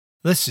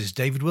This is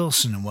David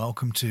Wilson and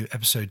welcome to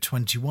episode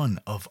 21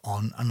 of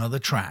On Another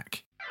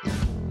Track.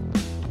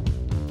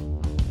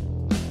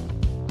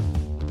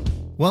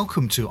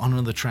 Welcome to On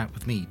Another Track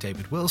with me,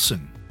 David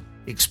Wilson,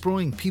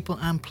 exploring people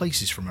and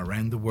places from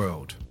around the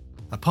world.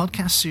 A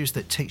podcast series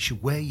that takes you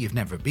where you've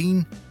never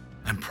been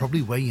and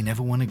probably where you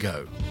never want to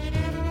go.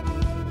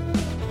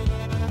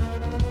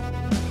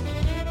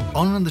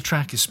 On Another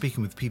Track is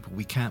speaking with people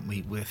we can't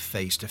meet with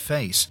face to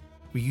face.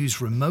 We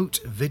use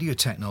remote video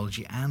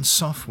technology and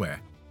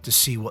software to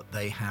see what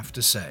they have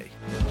to say.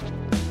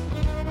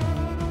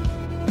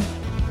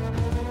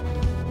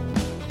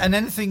 And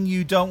anything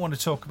you don't want to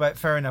talk about,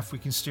 fair enough, we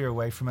can steer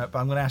away from it, but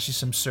I'm going to ask you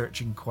some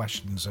searching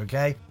questions,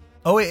 okay?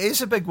 Oh, it is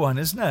a big one,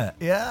 isn't it?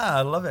 Yeah,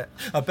 I love it.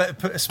 I better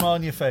put a smile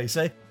on your face,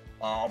 eh?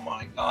 Oh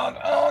my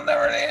God, oh,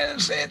 there it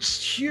is.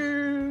 It's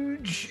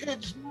huge.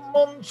 It's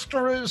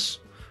monstrous.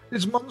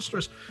 It's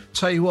monstrous.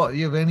 Tell you what,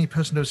 you're the only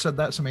person who said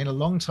that to me in a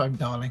long time,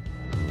 darling.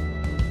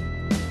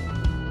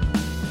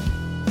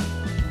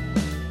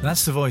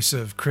 That's the voice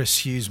of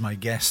Chris Hughes, my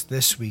guest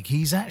this week.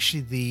 He's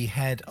actually the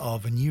head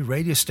of a new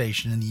radio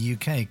station in the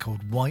UK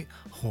called White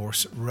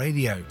Horse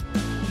Radio.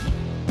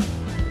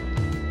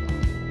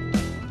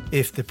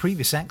 If the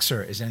previous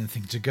excerpt is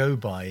anything to go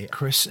by,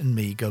 Chris and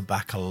me go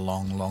back a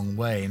long, long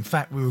way. In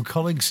fact, we were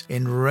colleagues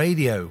in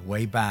radio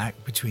way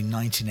back between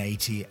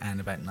 1980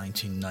 and about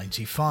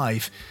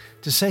 1995.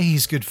 To say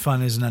he's good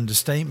fun is an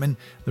understatement.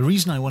 The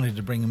reason I wanted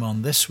to bring him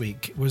on this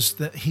week was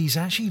that he's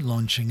actually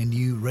launching a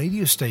new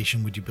radio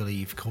station, would you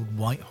believe, called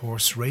White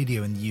Horse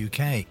Radio in the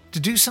UK. To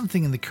do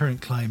something in the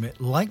current climate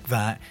like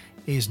that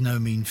is no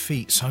mean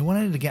feat, so I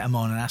wanted to get him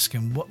on and ask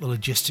him what the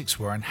logistics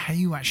were and how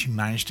you actually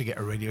managed to get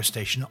a radio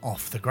station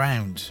off the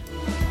ground.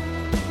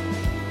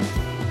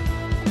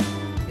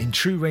 In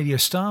true radio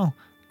style,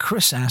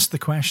 Chris asked the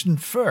question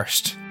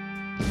first.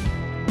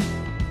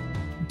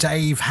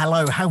 Dave,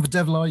 hello. How the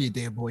devil are you,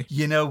 dear boy?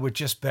 You know, we're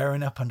just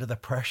bearing up under the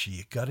pressure.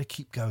 You got to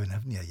keep going,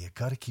 haven't you? You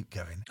got to keep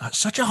going. It's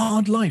such a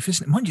hard life,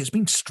 isn't it? Mind you, it's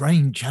been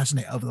strange,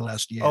 hasn't it, over the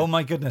last year? Oh,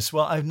 my goodness.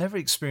 Well, I've never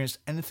experienced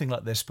anything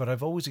like this, but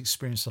I've always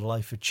experienced a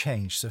life of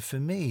change. So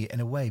for me, in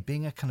a way,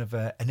 being a kind of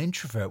an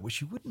introvert,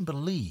 which you wouldn't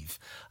believe,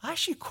 I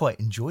actually quite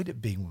enjoyed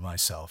it being with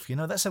myself. You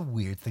know, that's a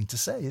weird thing to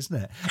say,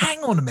 isn't it?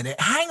 Hang on a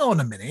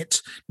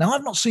minute. Now,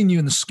 I've not seen you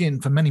in the skin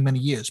for many, many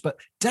years, but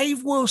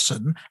Dave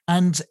Wilson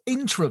and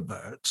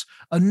introvert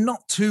are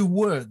not two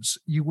words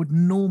you would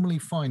normally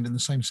find in the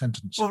same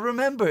sentence. Well,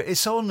 remember,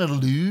 it's all an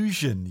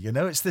illusion, you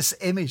know? It's this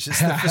image,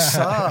 it's the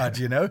facade,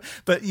 you know?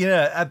 But, you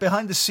know,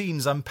 behind the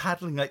scenes, I'm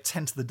paddling like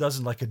 10 to the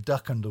dozen like a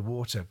duck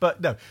underwater.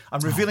 But no, I'm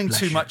revealing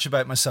too much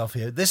about myself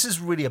here. This is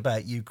really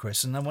about you,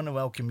 Chris, and I want to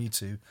welcome you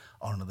to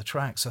On Another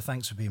Track, so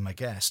thanks for being my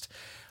guest.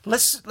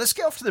 Let's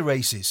get off to the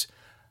races.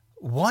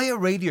 Why a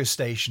radio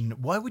station?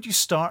 Why would you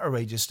start a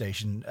radio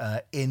station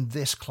in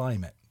this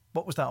climate?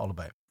 What was that all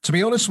about? To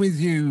be honest with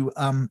you,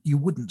 you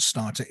wouldn't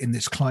start it in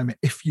this climate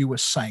if you were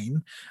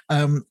sane.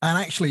 And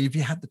actually, if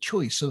you had the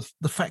choice of,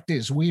 the fact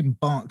is, we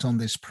embarked on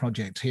this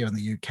project here in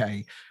the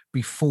UK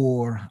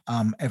before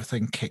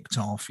everything kicked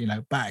off, you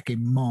know, back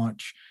in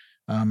March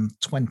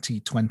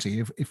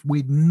 2020. If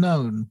we'd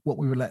known what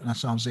we were letting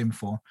ourselves in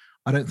for,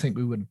 I don't think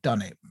we would have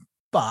done it.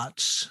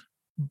 But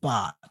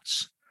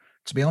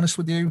to be honest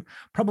with you,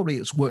 probably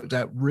it's worked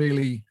out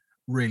really,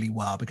 really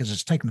well because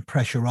it's taken the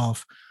pressure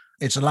off.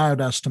 It's allowed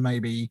us to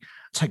maybe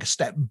take a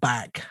step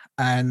back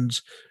and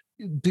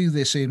do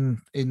this in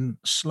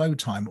slow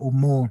time or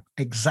more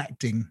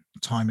exacting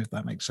time, if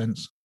that makes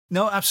sense.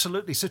 No,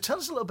 absolutely. So tell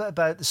us a little bit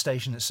about the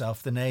station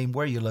itself, the name,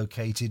 where you're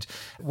located,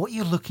 what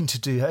you're looking to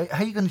do,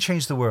 how are you going to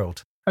change the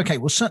world? Okay,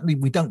 well, certainly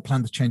we don't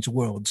plan to change the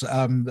world.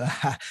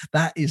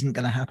 That isn't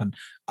going to happen.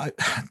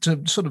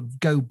 To sort of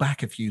go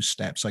back a few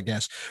steps, I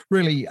guess,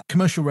 really,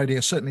 commercial radio,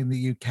 certainly in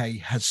the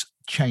UK, has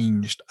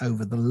changed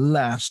over the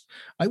last,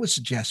 I would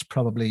suggest,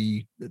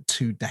 probably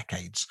 2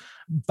 decades.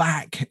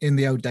 Back in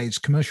the old days,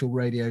 commercial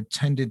radio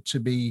tended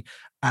to be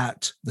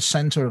at the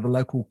center of a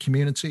local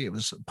community. It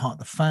was part of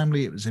the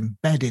family. It was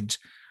embedded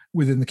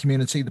within the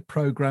community. The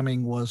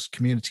programming was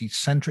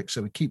community-centric,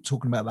 so we keep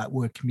talking about that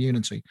word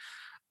community.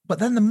 But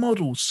then the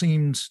model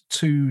seemed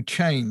to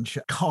change.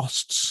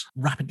 Costs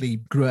rapidly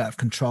grew out of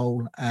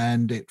control,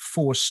 and it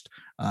forced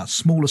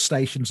smaller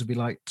stations, if you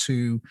like,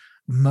 to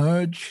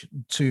merge,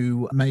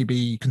 to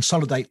maybe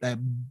consolidate their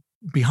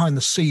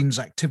behind-the-scenes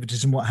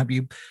activities and what have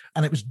you.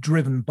 And it was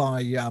driven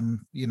by,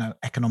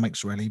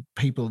 economics, really.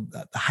 People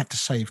that had to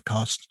save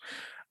costs.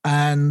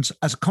 And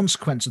as a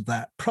consequence of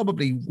that,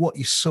 probably what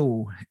you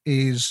saw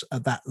is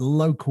that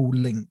local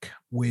link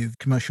with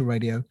commercial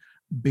radio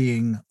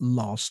being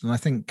lost. And I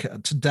think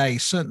today,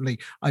 certainly,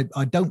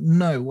 I don't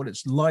know what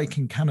it's like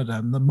in Canada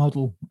and the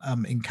model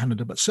in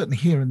Canada, but certainly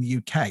here in the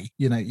UK,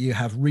 you know, you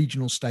have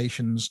regional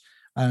stations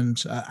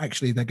And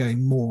actually, they're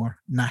going more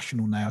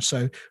national now.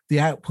 So the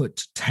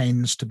output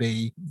tends to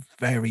be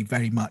very,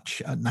 very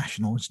much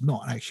national. It's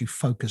not actually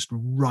focused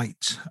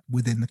right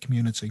within the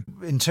community.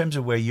 In terms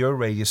of where your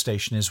radio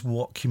station is,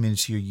 what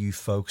community are you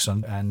focused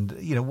on? And,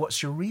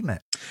 what's your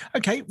remit?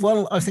 Okay,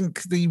 well, I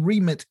think the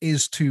remit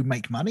is to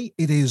make money.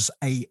 It is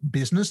a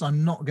business.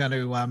 I'm not going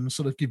to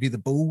sort of give you the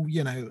bull.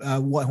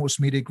 White Horse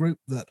Media Group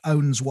that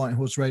owns White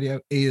Horse Radio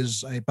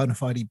is a bona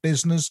fide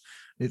business.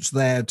 It's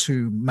there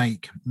to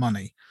make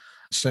money.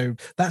 So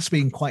that's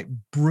been quite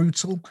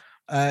brutal.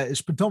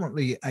 It's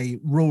predominantly a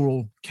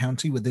rural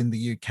county within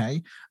the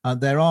UK.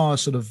 There are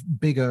sort of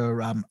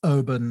bigger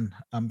urban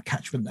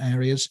catchment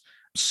areas,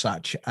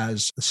 such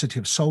as the city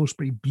of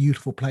Salisbury,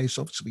 beautiful place,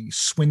 obviously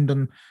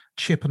Swindon,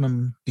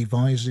 Chippenham,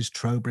 Devizes,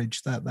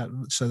 Trowbridge.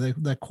 So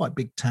they're quite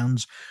big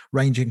towns,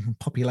 ranging from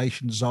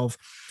populations of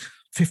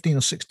 15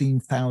 or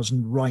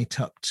 16,000 right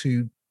up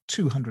to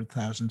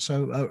 200,000.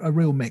 So a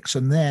real mix.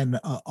 And then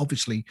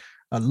obviously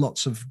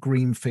lots of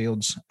green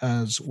fields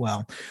as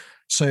well.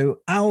 So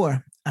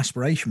our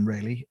aspiration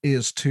really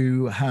is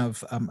to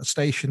have a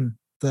station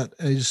that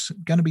is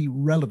going to be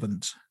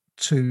relevant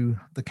to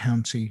the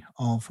county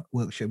of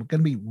Wiltshire. We're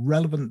going to be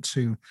relevant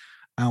to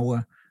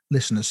our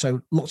listeners.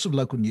 So lots of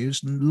local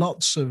news and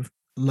lots of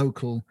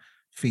local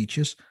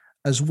features,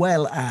 as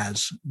well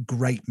as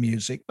great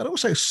music, but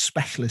also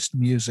specialist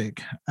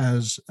music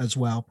as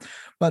well.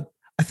 But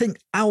I think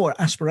our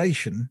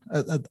aspiration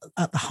at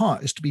the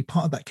heart is to be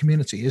part of that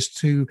community, is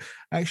to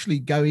actually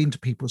go into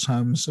people's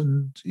homes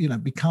and,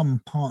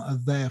 become part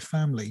of their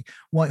family.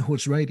 White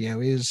Horse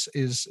Radio is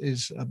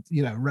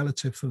a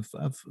relative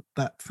of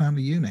that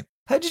family unit.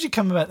 How did you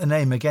come about the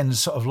name? Again,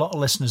 sort of a lot of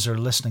listeners are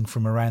listening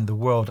from around the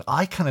world.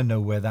 I kind of know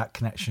where that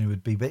connection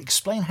would be, but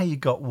explain how you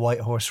got White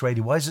Horse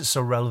Radio. Why is it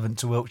so relevant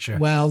to Wiltshire?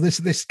 Well,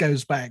 this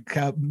goes back,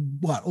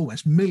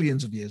 almost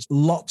millions of years.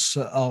 Lots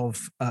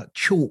of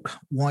chalk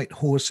white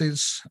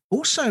horses.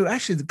 Also,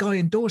 actually, the guy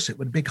in Dorset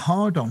with a big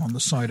hard-on the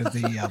side of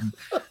the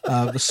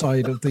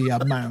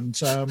mound.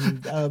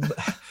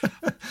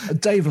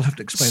 Dave will have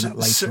to explain that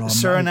later on.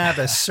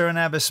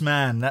 Surinabis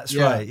man. That's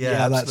right.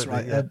 Yeah, that's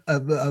right. Yeah.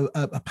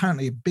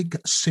 Apparently a big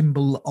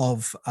symbol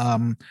of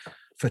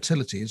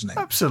fertility, isn't it?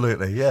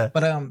 Absolutely, yeah.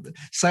 But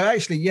so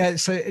actually, yeah.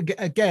 So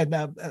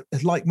again,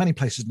 like many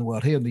places in the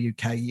world, here in the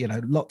UK,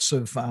 lots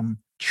of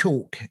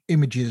chalk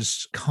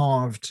images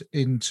carved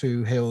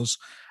into hills,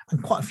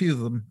 and quite a few of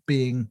them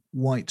being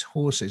white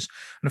horses.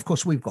 And of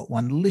course, we've got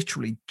one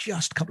literally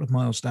just a couple of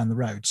miles down the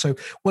road. So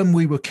when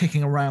we were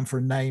kicking around for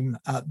a name,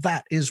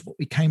 that is what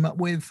we came up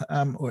with,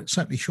 or it's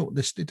certainly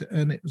shortlisted,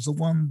 and it was the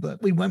one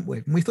that we went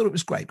with. And we thought it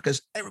was great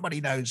because everybody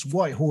knows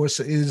White Horse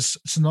is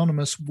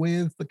synonymous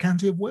with the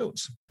county of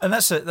Wilts. And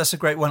that's a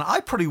great one. I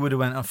probably would have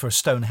went up for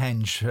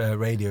Stonehenge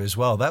Radio as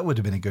well. That would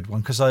have been a good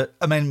one, because I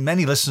mean,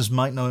 many listeners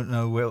might not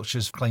know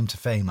Wiltshire's claim to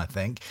fame, I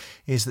think,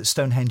 is that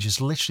Stonehenge is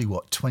literally,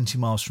 20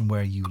 miles from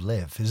where you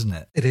live, isn't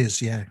it? It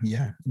is, yeah,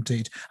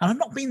 indeed. And I've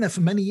not been there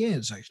for many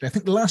years, actually. I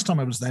think the last time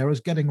I was there, I was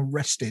getting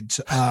arrested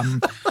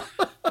in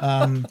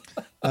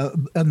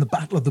the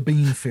Battle of the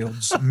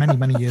Beanfields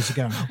many years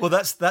ago. Well,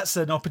 that's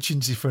an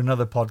opportunity for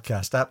another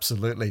podcast,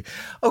 absolutely.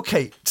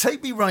 Okay,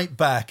 take me right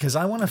back, because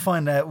I want to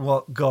find out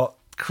what got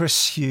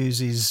Chris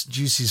Hughes's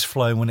juices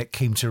flowing when it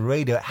came to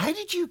radio. How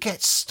did you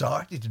get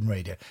started in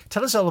radio?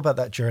 Tell us all about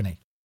that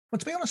journey. Well,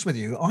 to be honest with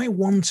you, I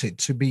wanted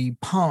to be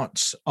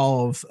part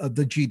of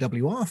the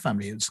GWR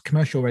family. It's a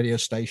commercial radio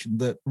station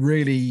that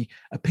really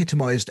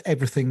epitomized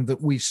everything that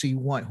we see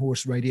White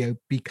Horse Radio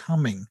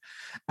becoming.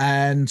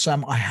 And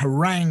I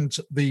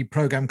harangued the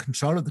program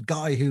controller, the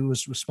guy who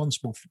was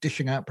responsible for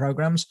dishing out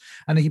programs.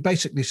 And he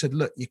basically said,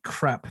 look, you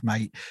crap,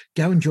 mate.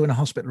 Go and join a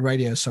hospital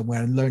radio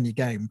somewhere and learn your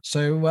game.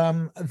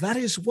 So that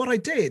is what I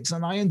did.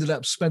 And I ended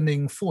up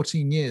spending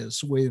 14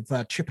 years with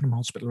Chippenham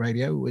Hospital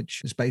Radio,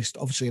 which is based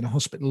obviously in a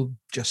hospital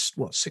just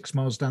 6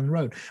 miles down the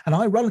road. And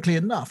ironically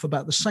enough,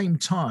 about the same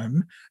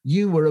time,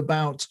 you were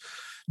about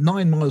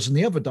 9 miles in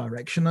the other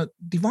direction at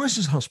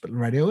Devizes Hospital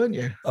Radio, weren't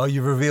you? Oh,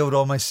 you've revealed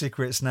all my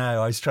secrets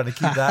now. I was trying to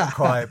keep that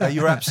quiet, but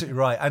you're absolutely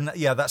right. And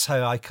yeah, that's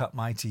how I cut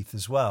my teeth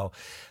as well.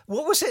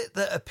 What was it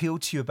that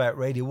appealed to you about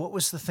radio? What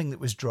was the thing that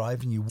was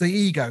driving you? The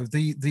ego,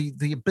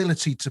 the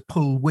ability to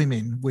pull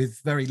women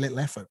with very little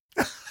effort.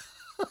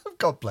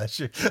 God bless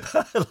you.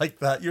 I like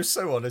that. You're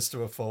so honest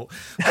to a fault.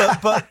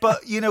 But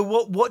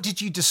what did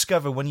you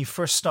discover when you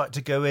first started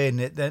to go in?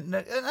 And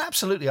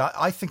absolutely,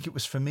 I think it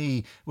was, for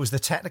me, was the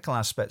technical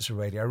aspects of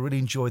radio. I really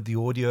enjoyed the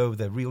audio,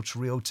 the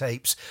reel-to-reel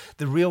tapes,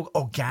 the real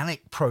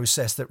organic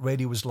process that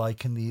radio was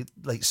like in the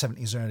late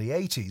 70s, early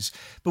 80s.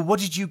 But what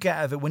did you get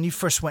out of it when you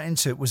first went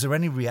into it? Was there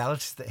any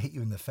reality that hit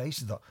you in the face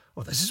and thought,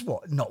 well, this is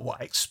not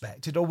what I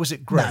expected, or was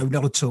it great? No,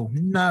 not at all.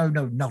 No,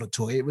 not at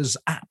all. It was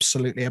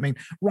absolutely,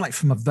 right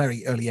from a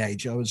very early age,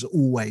 I was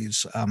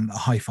always a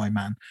hi-fi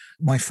man.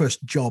 My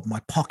first job, my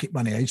pocket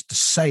money, I used to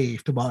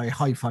save to buy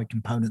hi-fi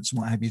components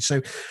and what have you.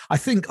 So I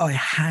think I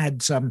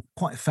had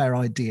quite a fair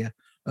idea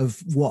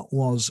of what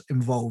was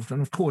involved.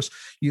 And of course,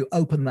 you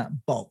open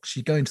that box,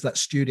 you go into that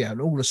studio, and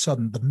all of a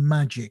sudden the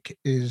magic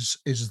is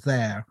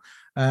there.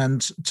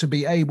 and to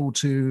be able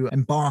to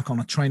embark on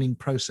a training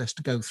process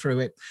to go through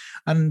it.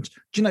 And,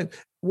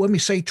 when we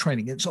say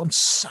training, it's on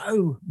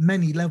so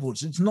many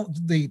levels. It's not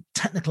the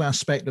technical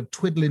aspect of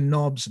twiddling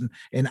knobs and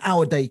in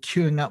our day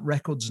queuing up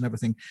records and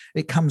everything.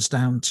 It comes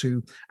down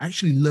to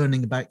actually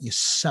learning about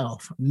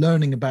yourself,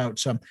 learning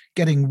about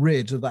getting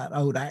rid of that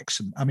old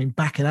accent. I mean,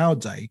 back in our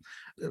day,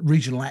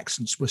 regional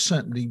accents were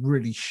certainly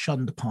really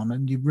shunned upon,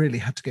 and you really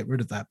had to get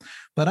rid of that.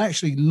 But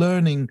actually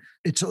learning,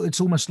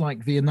 it's almost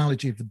like the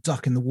analogy of the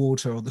duck in the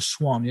water or the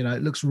swan.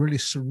 It looks really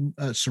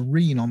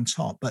serene on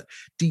top, but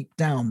deep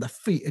down the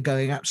feet are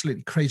going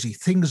absolutely crazy.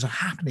 Things are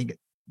happening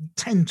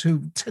 10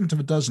 to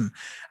a dozen,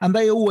 and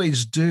they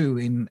always do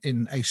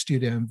in a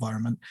studio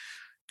environment.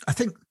 I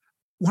think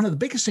one of the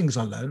biggest things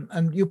I learned,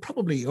 and you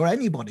probably, or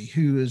anybody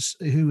who is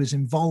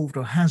involved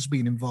or has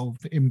been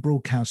involved in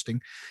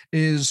broadcasting,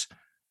 is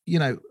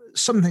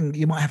something,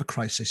 you might have a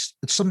crisis,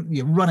 it's something,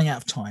 you're running out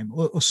of time,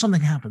 or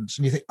something happens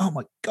and you think, oh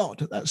my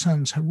God, that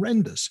sounds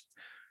horrendous.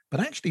 But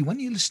actually, when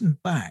you listen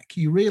back,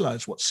 you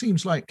realize what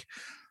seems like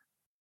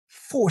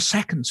 4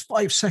 seconds,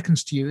 5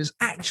 seconds to you is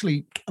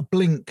actually a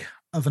blink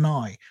of an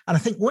eye. And I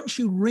think once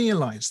you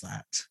realize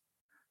that,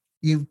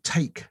 you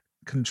take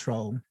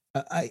control.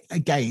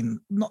 Again,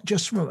 not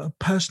just from a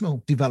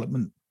personal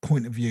development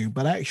point of view,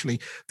 but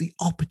actually the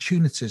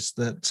opportunities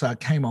that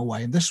came our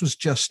way. And this was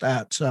just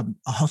at a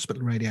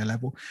hospital radio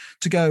level,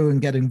 to go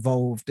and get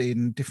involved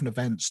in different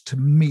events, to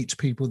meet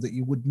people that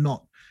you would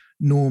not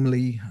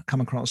normally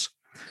come across.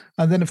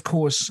 And then, of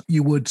course,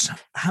 you would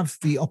have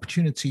the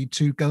opportunity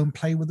to go and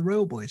play with the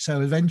real boys. So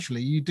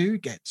eventually you do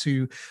get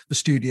to the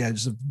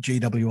studios of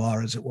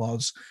GWR, as it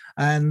was,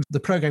 and the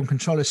program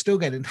controller is still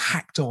getting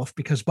hacked off,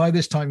 because by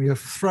this time you're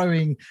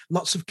throwing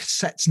lots of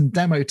cassettes and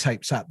demo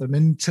tapes at them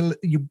until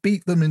you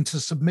beat them into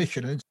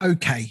submission. And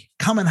okay,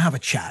 come and have a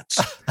chat.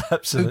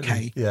 Absolutely.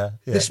 Okay, yeah.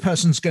 This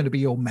person's going to be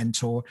your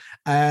mentor.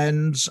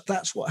 And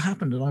that's what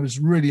happened. And I was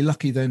really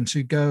lucky then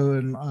to go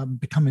and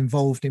become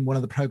involved in one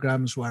of the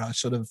programs where I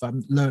sort of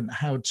learned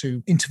how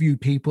to interview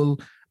people,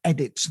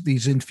 edit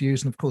these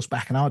interviews. And of course,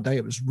 back in our day,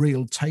 it was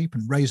reel tape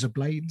and razor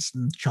blades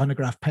and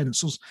Chinograph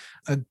pencils,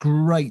 a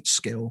great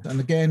skill. And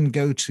again,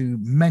 go to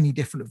many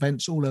different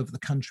events all over the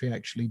country,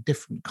 actually,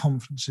 different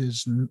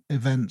conferences and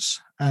events,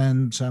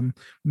 and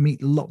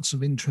meet lots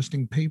of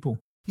interesting people.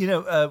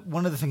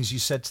 One of the things you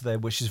said today,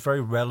 which is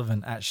very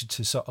relevant actually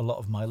to a lot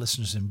of my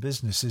listeners in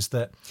business, is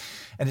that,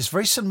 and it's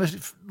very similar,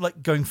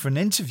 like going for an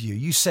interview,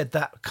 you said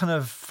that kind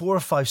of 4 or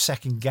 5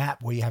 second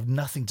gap where you have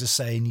nothing to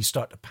say and you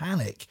start to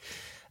panic.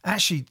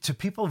 Actually, to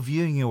people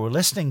viewing you or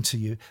listening to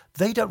you,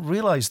 they don't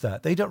realize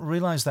that. They don't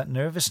realize that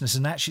nervousness.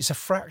 And actually, it's a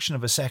fraction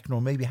of a second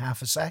or maybe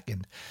half a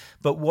second.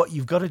 But what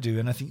you've got to do,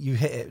 and I think you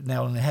hit it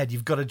nail on the head,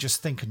 you've got to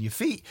just think on your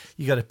feet.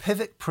 You got to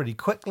pivot pretty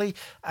quickly.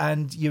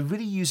 And you're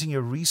really using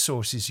your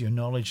resources, your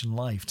knowledge and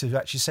life to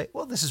actually say,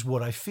 well, this is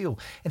what I feel.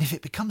 And if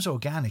it becomes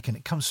organic and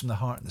it comes from the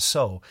heart and the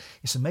soul,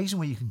 it's amazing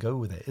where you can go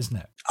with it, isn't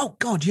it? Oh,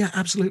 God, yeah,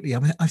 absolutely. I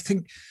mean, I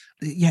think,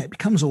 it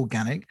becomes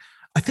organic.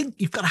 I think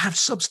you've got to have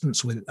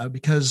substance with it, though,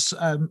 because,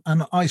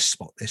 and I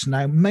spot this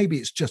now, maybe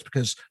it's just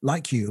because,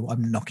 like you,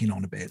 I'm knocking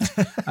on a bit,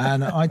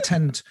 and I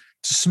tend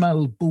to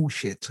smell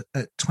bullshit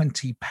at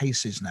 20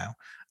 paces now.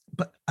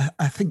 But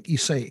I think you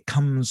say it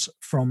comes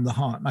from the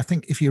heart. And I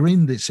think if you're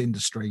in this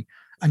industry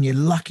and you're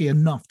lucky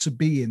enough to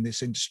be in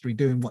this industry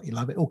doing what you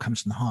love, it all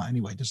comes from the heart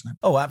anyway, doesn't it?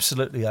 Oh,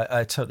 absolutely.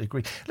 I totally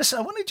agree. Listen,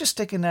 I want to just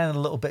dig in a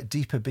little bit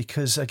deeper,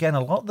 because, again,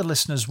 a lot of the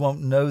listeners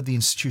won't know the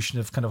institution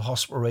of kind of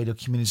hospital radio,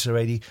 community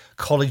radio,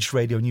 college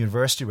radio and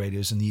university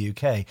radios in the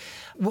UK.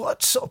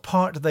 What sort of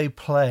part do they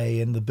play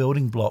in the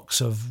building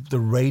blocks of the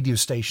radio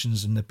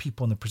stations and the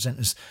people and the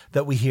presenters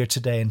that we hear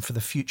today and for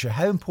the future?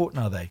 How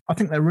important are they? I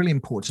think they're really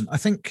important. I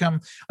think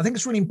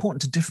it's really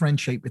important to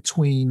differentiate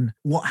between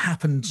what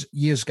happened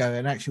years ago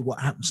and actually what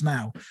happens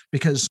now,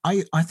 because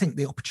I think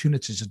the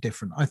opportunities are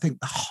different. I think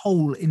the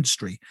whole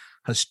industry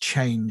has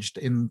changed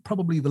in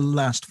probably the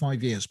last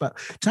 5 years. But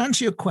to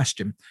answer your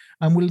question,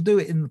 and we'll do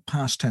it in the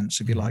past tense,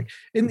 if you like,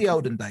 in the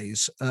olden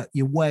days,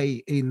 your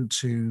way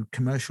into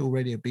commercial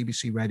radio,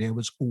 BBC radio,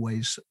 was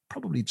always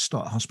probably to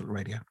start hospital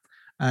radio.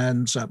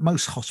 And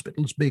most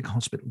hospitals, big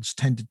hospitals,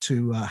 tended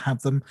to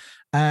have them.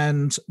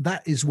 And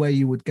that is where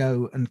you would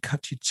go and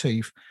cut your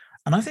teeth.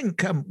 And I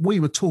think we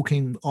were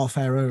talking off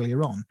air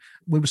earlier on.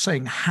 We were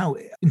saying how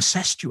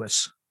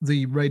incestuous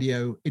the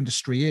radio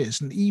industry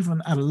is. And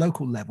even at a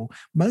local level,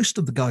 most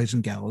of the guys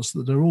and gals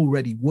that are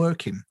already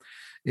working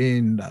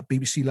in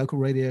BBC local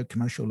radio,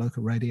 commercial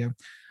local radio,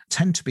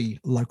 tend to be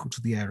local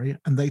to the area,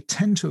 and they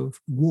tend to have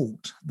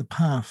walked the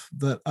path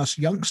that us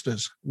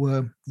youngsters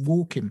were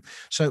walking.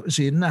 So it was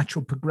a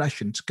natural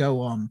progression to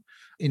go on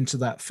into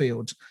that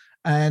field.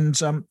 And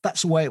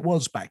that's the way it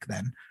was back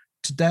then.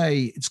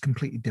 Today, it's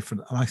completely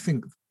different. And I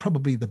think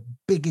probably the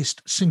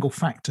biggest single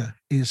factor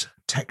is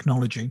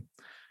technology.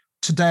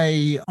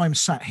 Today, I'm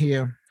sat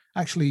here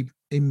actually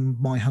in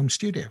my home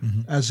studio,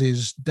 as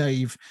is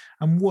Dave.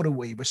 And what are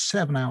we? We're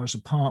 7 hours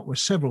apart. We're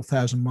several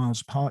thousand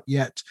miles apart,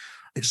 yet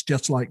it's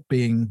just like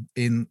being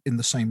in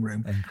the same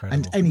room. Incredible.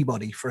 And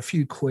anybody for a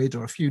few quid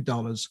or a few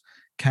dollars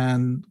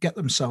can get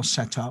themselves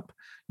set up.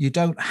 You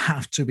don't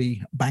have to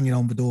be banging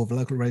on the door of a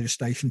local radio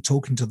station,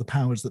 talking to the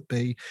powers that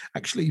be.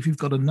 Actually, if you've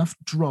got enough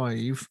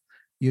drive,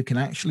 you can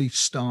actually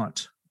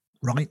start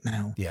right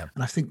now. Yeah.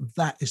 And I think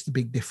that is the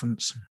big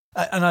difference.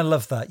 And I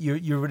love that.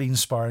 You're really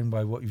inspiring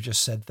by what you've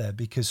just said there,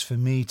 because for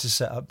me to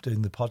set up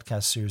doing the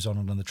podcast series On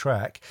and On the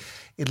Track,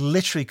 it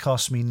literally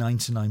cost me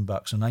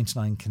 $99 or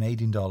 99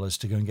 Canadian dollars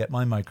to go and get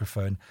my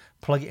microphone,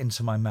 plug it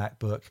into my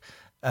MacBook,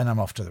 and I'm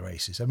off to the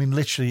races. I mean,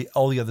 literally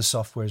all the other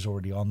software is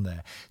already on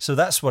there. So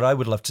that's what I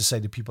would love to say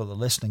to people that are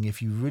listening.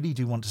 If you really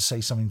do want to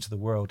say something to the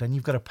world and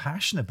you've got a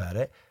passion about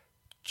it,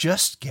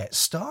 just get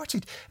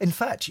started. In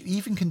fact, you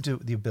even can do it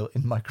with your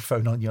built-in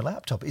microphone on your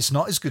laptop. It's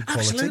not as good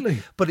quality,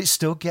 Absolutely. but it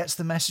still gets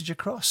the message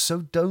across.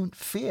 So don't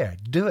fear.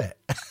 Do it.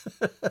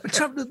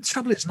 The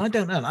trouble is, and I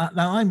don't know,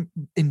 now I'm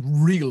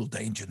in real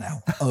danger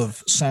now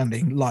of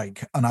sounding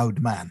like an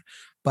old man.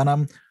 But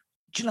do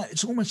you know,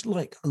 it's almost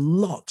like a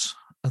lot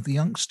of the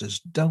youngsters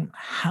don't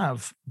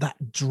have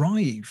that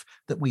drive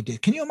that we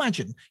did. Can you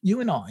imagine,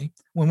 you and I,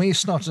 when we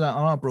started out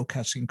our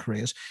broadcasting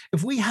careers,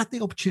 if we had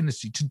the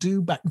opportunity to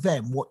do back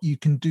then what you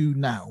can do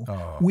now,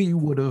 we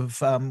would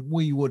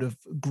have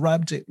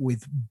grabbed it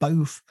with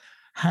both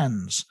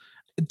hands.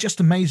 It just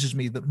amazes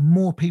me that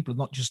more people are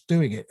not just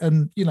doing it.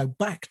 And, you know,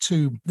 back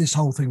to this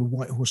whole thing with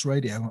White Horse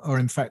Radio, or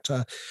in fact,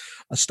 a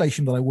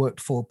station that I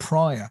worked for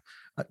prior,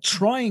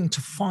 trying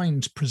to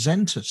find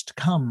presenters to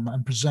come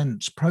and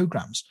present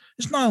programs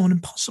is now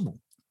impossible.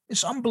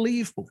 It's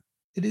unbelievable.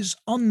 It is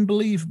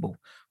unbelievable.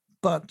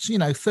 But, you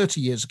know, 30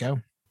 years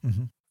ago,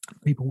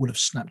 people would have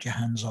snapped your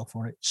hands off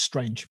for it. It's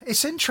strange.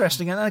 It's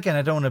interesting. And again,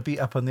 I don't want to beat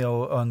up on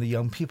the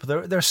young people.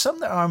 There are some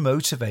that are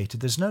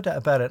motivated. There's no doubt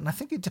about it. And I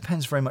think it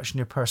depends very much on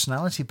your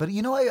personality. But,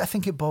 you know, I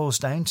think it boils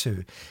down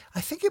to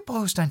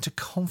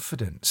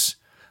confidence.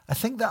 I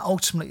think that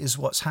ultimately is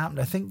what's happened.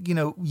 I think, you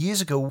know, years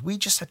ago, we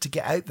just had to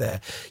get out there.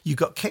 You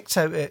got kicked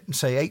out at,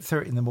 say,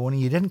 8:30 in the morning.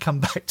 You didn't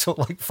come back till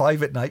like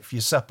 5 at night for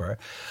your supper.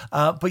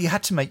 But you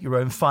had to make your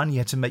own fun. You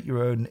had to make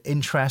your own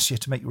interests. You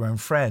had to make your own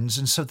friends.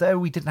 And so there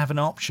we didn't have an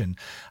option.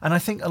 And I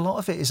think a lot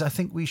of it is, I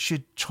think we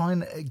should try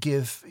and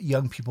give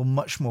young people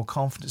much more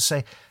confidence.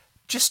 Say,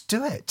 just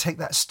do it. Take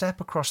that step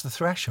across the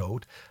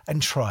threshold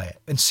and try it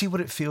and see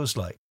what it feels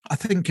like. I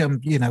think,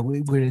 you know,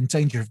 we're in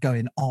danger of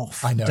going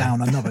off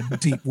down another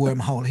deep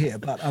wormhole here.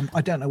 But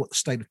I don't know what the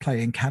state of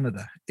play in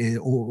Canada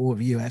or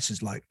the US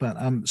is like. But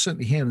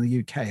certainly here in the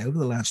UK, over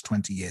the last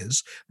 20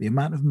 years, the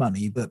amount of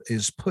money that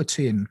is put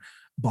in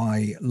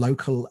by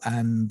local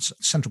and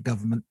central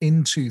government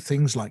into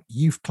things like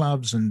youth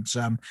clubs and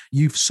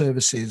youth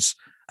services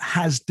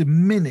has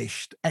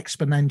diminished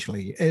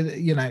exponentially.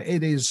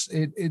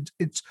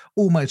 It's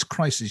almost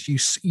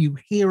crisis. You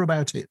hear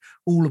about it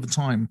all of the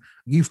time.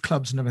 Youth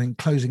clubs and everything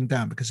closing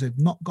down because they've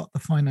not got the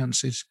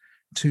finances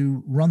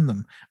to run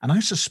them. And I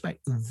suspect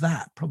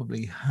that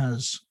probably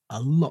has a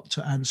lot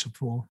to answer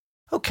for.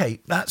 Okay,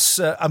 that's.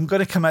 I'm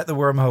going to come out the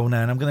wormhole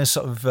now, and I'm going to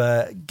sort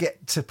of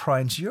get to pry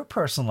into your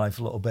personal life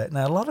a little bit.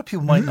 Now, a lot of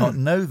people might not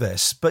know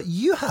this, but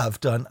you have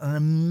done an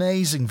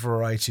amazing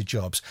variety of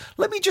jobs.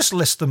 Let me just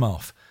list them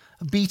off.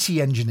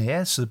 BT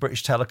engineer, so the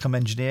British Telecom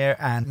engineer,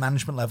 and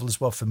management level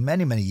as well for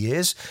many, many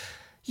years.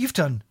 You've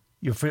done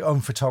your own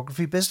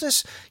photography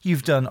business.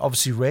 You've done,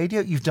 obviously,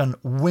 radio. You've done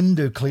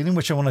window cleaning,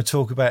 which I want to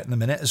talk about in a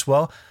minute as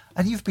well.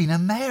 And you've been a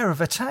mayor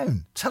of a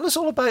town. Tell us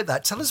all about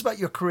that. Tell us about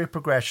your career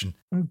progression.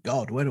 Oh,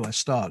 God, where do I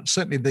start?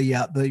 Certainly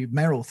the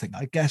mayoral thing.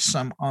 I guess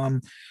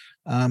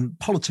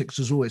politics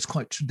was always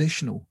quite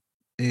traditional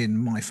in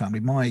my family.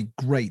 My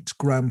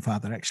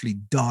great-grandfather actually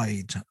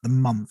died the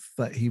month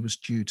that he was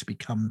due to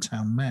become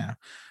town mayor.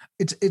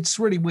 It's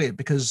really weird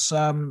because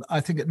I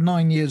think at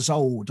 9 years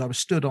old, I was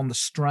stood on the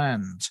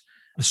Strand.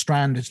 The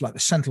Strand is like the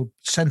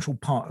central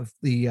part of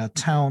the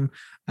town,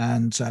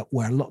 and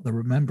where a lot of the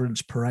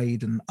Remembrance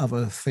Parade and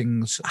other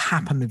things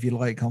happen, if you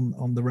like,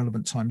 on the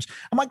relevant times.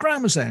 And my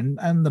gran was there,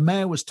 and the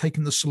mayor was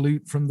taking the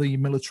salute from the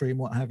military and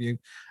what have you.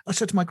 I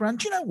said to my gran,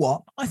 do you know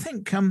what? I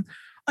think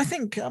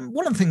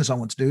one of the things I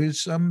want to do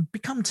is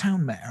become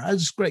town mayor.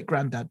 As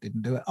great-granddad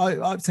didn't do it,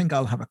 I think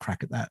I'll have a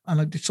crack at that.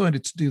 And I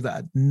decided to do that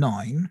at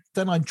 9.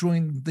 Then I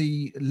joined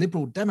the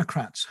Liberal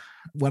Democrats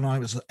when I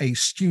was a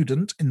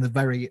student in the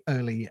very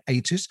early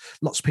 80s.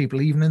 Lots of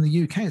people, even in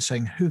the UK, are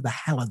saying, who the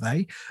hell are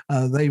they?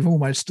 They've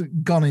almost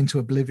gone into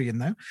oblivion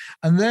now.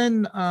 And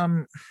then...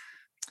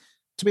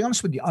 to be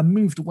honest with you, I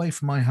moved away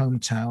from my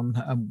hometown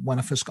when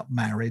I first got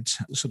married.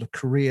 Sort of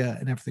career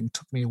and everything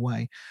took me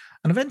away.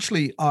 And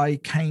eventually I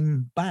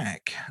came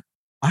back.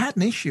 I had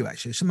an issue,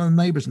 actually. Some of the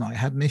neighbours and I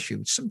had an issue,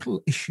 a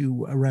simple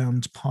issue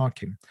around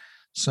parking.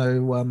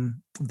 So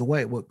the way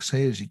it works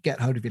here is you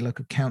get hold of your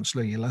local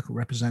councillor, your local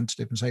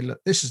representative and say, look,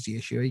 this is the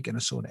issue. Are you going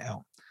to sort it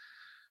out?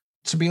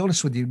 To be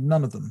honest with you,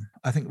 none of them.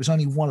 I think it was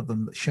only one of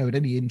them that showed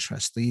any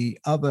interest. The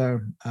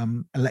other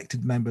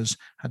elected members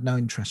had no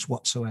interest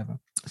whatsoever.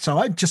 So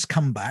I'd just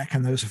come back,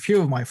 and there was a few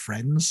of my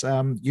friends.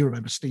 You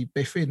remember Steve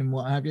Biffin and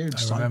what have you?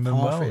 I remember him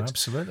well,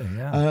 absolutely,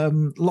 yeah.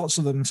 Lots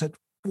of them said,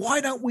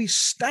 why don't we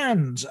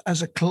stand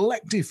as a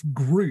collective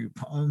group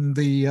on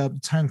the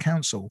town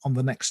council on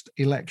the next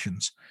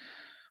elections?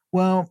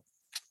 Well,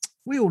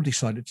 we all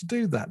decided to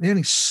do that. The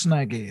only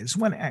snag is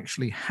when it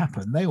actually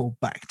happened, they all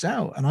backed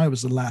out and I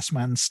was the last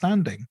man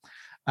standing.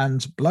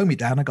 And blow me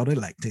down, I got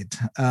elected.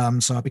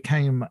 So I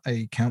became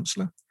a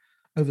councillor.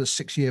 Over a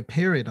 6-year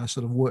period, I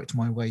sort of worked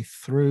my way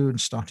through and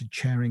started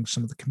chairing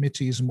some of the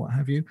committees and what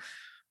have you.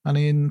 And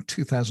in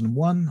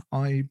 2001,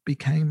 I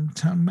became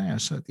town mayor.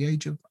 So at the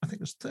age of, I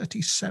think it was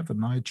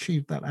 37, I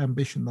achieved that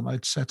ambition that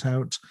I'd set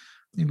out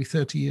nearly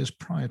 30 years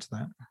prior to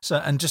that.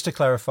 So, and just to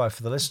clarify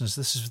for the listeners,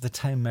 this is the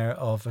town mayor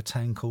of a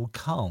town called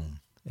Calne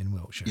in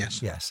Wiltshire.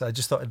 Yes. I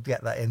just thought I'd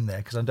get that in there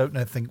because I don't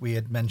think we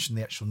had mentioned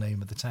the actual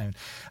name of the town.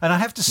 And I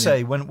have to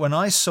say, when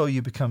I saw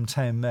you become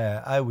town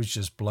mayor, I was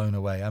just blown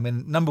away. I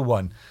mean, number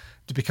one,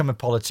 to become a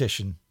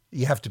politician,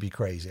 you have to be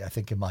crazy, I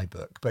think, in my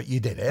book, but you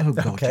did it. Oh,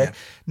 God, okay. Yeah.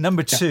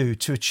 Number two,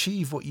 to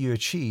achieve what you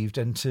achieved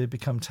and to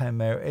become town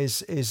mayor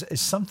is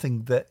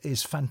something that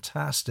is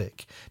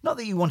fantastic. Not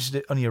that you wanted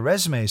it on your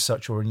resume as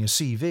such or on your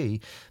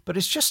CV, but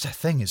it's just a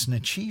thing. It's an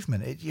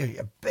achievement.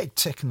 You're a big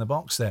tick in the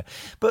box there.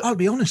 But I'll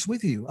be honest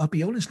with you.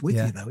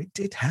 You though. It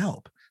did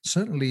help.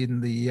 Certainly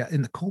in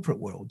the corporate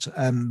world,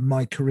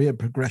 my career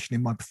progression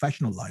in my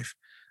professional life,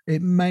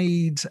 it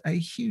made a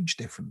huge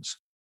difference.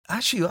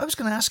 Actually, I was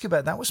going to ask you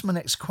about that. Was my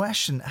next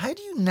question. How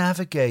do you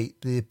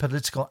navigate the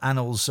political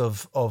annals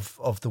of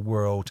the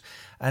world,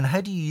 and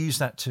how do you use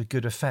that to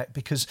good effect?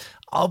 Because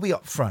I'll be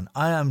upfront,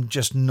 I am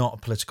just not a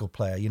political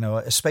player. You know,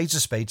 a spade's a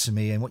spade to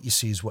me, and what you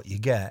see is what you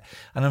get.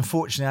 And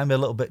unfortunately, I'm a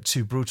little bit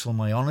too brutal in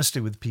my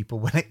honesty with people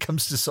when it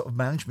comes to sort of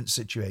management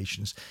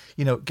situations.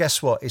 You know,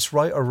 guess what? It's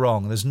right or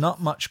wrong. There's not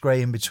much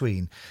grey in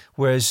between.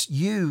 Whereas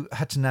you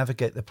had to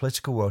navigate the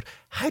political world.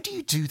 How do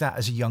you do that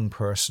as a young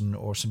person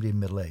or somebody in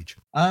middle age?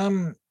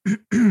 I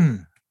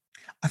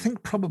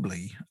think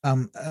probably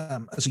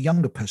as a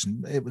younger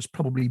person, it was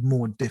probably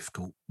more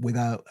difficult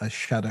without a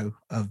shadow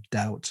of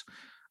doubt.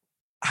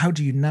 How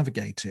do you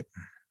navigate it?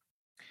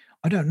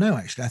 I don't know,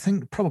 actually. I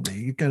think probably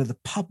you go to the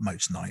pub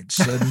most nights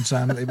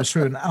and it was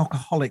through an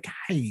alcoholic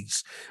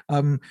haze.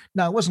 No,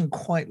 it wasn't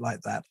quite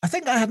like that. I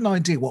think I had an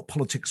idea what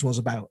politics was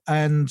about.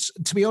 And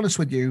to be honest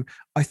with you,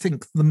 I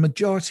think the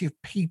majority of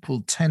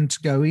people tend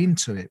to go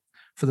into it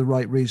for the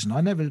right reason.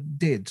 I never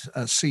did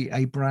see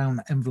a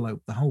brown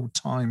envelope the whole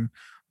time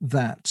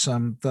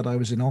that I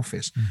was in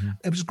office. Mm-hmm.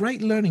 It was a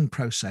great learning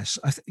process.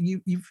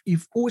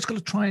 You've always got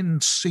to try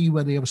and see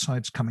where the other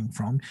side's coming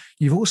from.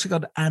 You've also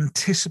got to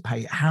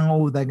anticipate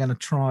how they're going to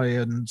try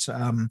and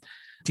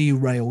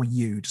derail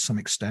you to some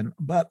extent.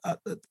 But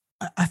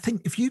I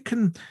think if you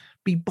can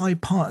be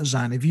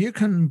bipartisan, if you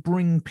can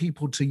bring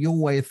people to your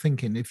way of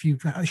thinking, if you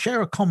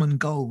share a common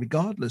goal,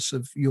 regardless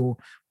of your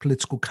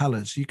political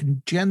colours, you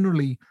can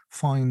generally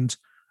find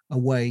a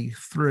way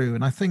through.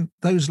 And I think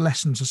those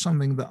lessons are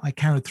something that I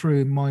carried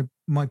through in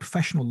my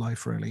professional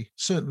life, really.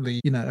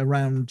 Certainly, you know,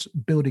 around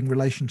building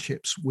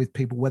relationships with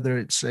people, whether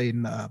it's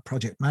in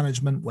project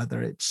management,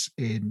 whether it's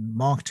in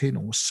marketing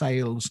or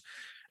sales.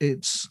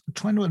 It's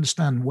trying to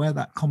understand where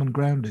that common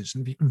ground is.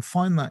 And if you can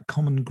find that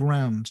common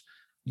ground,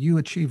 you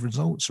achieve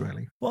results,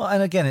 really. Well,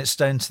 and again, it's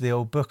down to the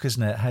old book,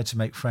 isn't it? How to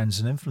make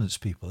friends and influence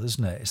people,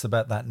 isn't it? It's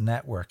about that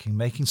networking,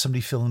 making somebody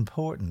feel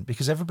important,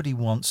 because everybody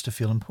wants to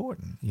feel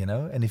important, you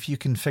know? And if you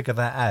can figure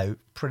that out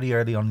pretty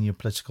early on in your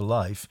political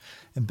life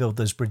and build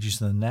those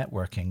bridges in the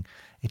networking,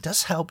 it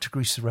does help to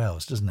grease the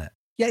rails, doesn't it?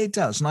 Yeah, it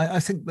does. And I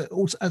think that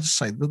also, as I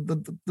say,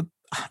 the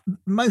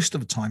most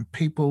of the time,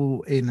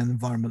 people in an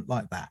environment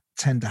like that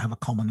tend to have a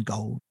common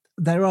goal.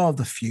 There are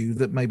the few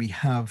that maybe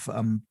have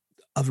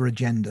other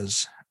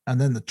agendas. And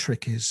then the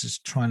trick is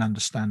try and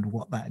understand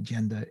what that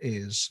agenda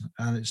is.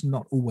 And it's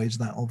not always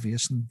that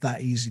obvious and that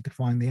easy to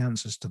find the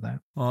answers to that.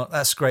 Well,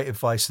 that's great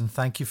advice. And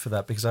thank you for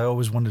that, because I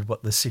always wondered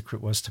what the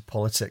secret was to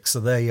politics. So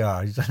there you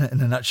are,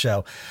 in a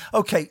nutshell.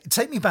 Okay,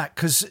 take me back,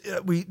 because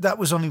that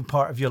was only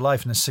part of your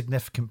life and a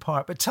significant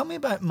part. But tell me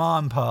about Ma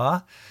and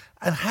Pa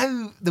and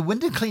how the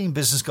window cleaning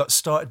business got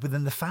started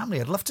within the family.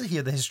 I'd love to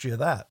hear the history of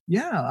that.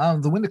 Yeah,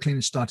 the window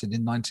cleaning started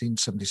in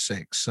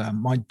 1976.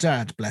 My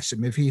dad, bless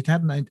him, if he'd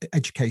had an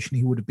education,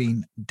 he would have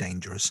been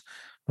dangerous.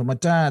 But my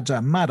dad,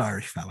 a mad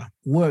Irish fella,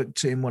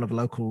 worked in one of the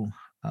local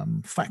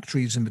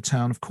factories in the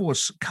town. Of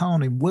course,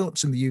 Calne in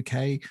Wilts in the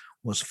UK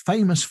was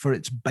famous for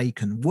its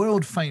bacon,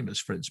 world famous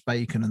for its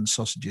bacon and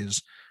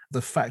sausages.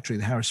 The factory,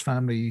 the Harris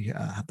family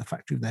had the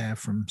factory there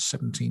from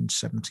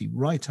 1770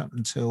 right up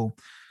until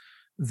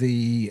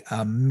the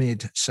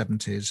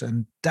mid-70s,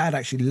 and Dad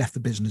actually left the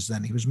business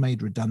then. He was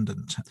made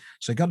redundant.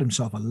 So he got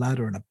himself a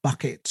ladder and a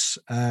bucket,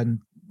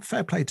 and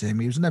fair play to him.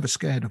 He was never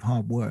scared of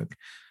hard work.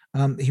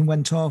 He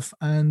went off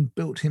and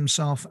built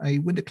himself a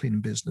window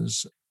cleaning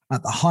business.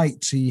 At the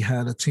height, he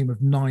had a team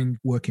of 9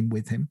 working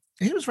with him.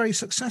 He was very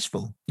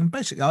successful. And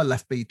basically, I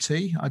left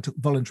BT. I took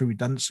voluntary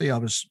redundancy. I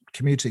was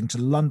commuting to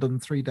London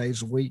 3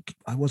 days a week.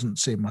 I wasn't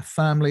seeing my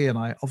family, and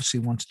I obviously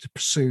wanted to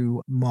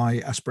pursue my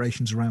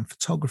aspirations around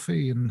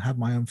photography and have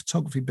my own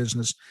photography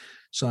business.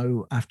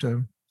 So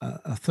after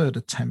a third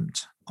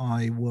attempt,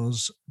 I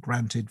was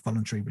granted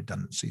voluntary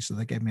redundancy. So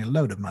they gave me a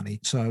load of money.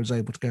 So I was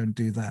able to go and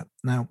do that.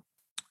 Now,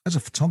 as a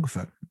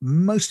photographer,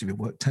 most of your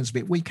work tends to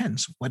be at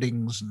weekends,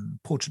 weddings and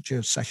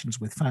portraiture sessions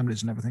with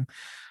families and everything.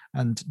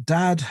 And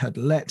Dad had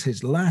let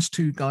his last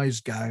two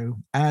guys go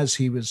as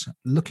he was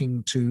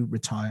looking to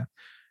retire.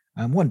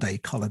 And one day he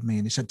collared me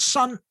and he said,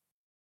 "Son,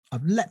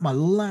 I've let my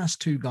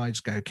last two guys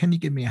go. Can you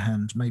give me a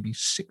hand? Maybe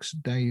 6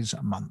 days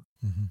a month."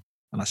 Mm-hmm.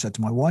 And I said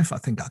to my wife, "I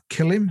think I'll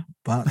kill him,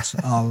 but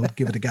I'll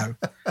give it a go."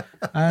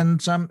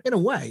 And in a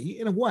way,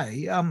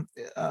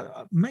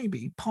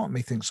 maybe part of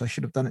me thinks I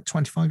should have done it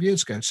 25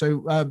 years ago. So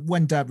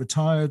when Dad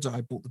retired,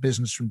 I bought the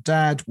business from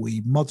Dad.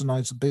 We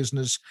modernized the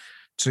business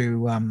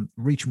to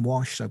reach and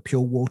wash, so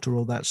pure water,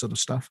 all that sort of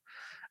stuff.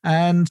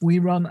 And we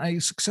run a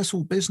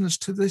successful business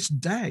to this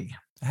day.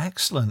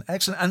 Excellent.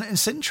 And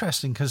it's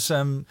interesting because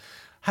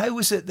how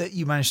was it that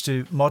you managed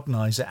to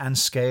modernize it and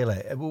scale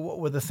it? What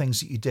were the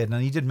things that you did?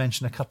 And you did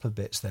mention a couple of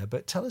bits there,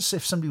 but tell us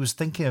if somebody was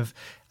thinking of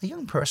a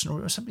young person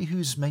or somebody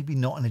who's maybe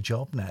not in a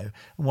job now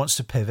and wants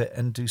to pivot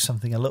and do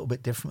something a little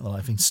bit different in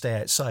life and stay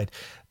outside.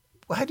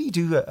 How do you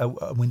do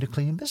a window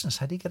cleaning business?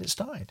 How do you get it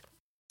started?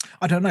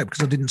 I don't know,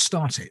 because I didn't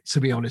start it, to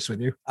be honest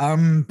with you.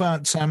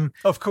 But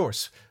of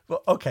course.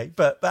 Well, okay,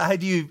 but how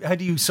do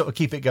you sort of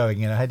keep it going?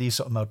 You know, how do you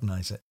sort of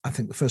modernize it? I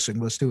think the first thing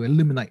was to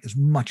eliminate as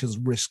much as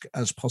risk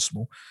as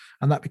possible,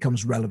 and that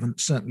becomes relevant.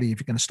 Certainly, if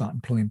you're going to start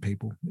employing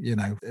people, you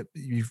know,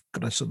 you've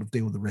got to sort of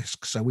deal with the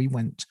risk. So we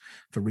went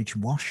for reach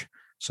and wash.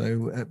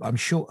 So I'm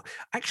sure,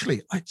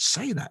 actually, I'd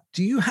say that.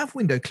 Do you have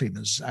window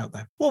cleaners out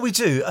there? Well, we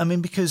do. I mean,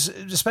 because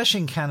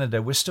especially in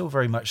Canada, we're still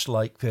very much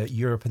like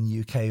Europe and the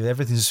UK.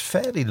 Everything's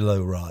fairly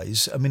low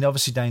rise. I mean,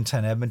 obviously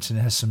downtown Edmonton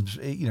has some,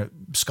 you know,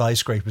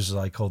 skyscrapers, as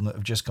I call them, that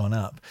have just gone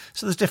up.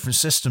 So there's different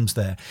systems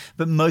there.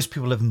 But most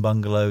people live in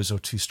bungalows or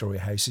two-story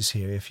houses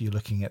here if you're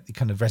looking at the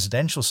kind of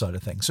residential side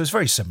of things. So it's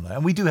very similar.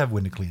 And we do have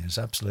window cleaners,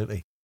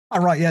 absolutely. All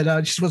right, yeah, no,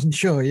 I just wasn't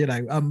sure, you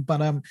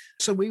know.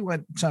 So we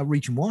went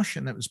reach and wash,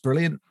 and it was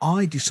brilliant.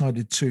 I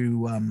decided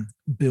to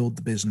build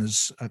the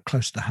business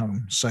close to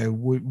home. So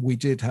we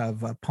did have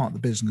part of the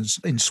business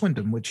in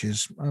Swindon, which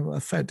is a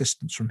fair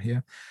distance from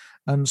here.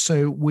 And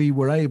so we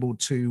were able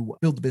to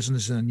build the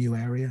business in a new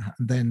area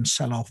and then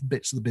sell off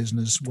bits of the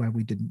business where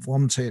we didn't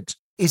want it.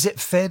 Is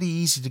it fairly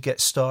easy to get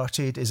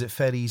started? Is it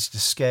fairly easy to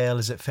scale?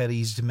 Is it fairly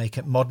easy to make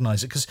it,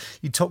 modernize it? Because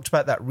you talked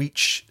about that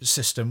reach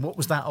system. What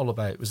was that all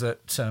about? Was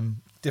that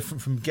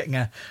different from getting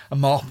a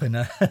mop and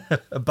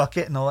a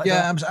bucket and all that?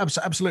 Yeah,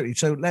 absolutely.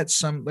 So let's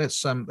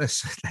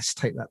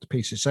take that to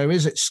pieces. So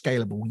is it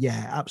scalable?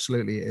 Yeah,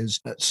 absolutely it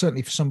is.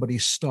 Certainly for somebody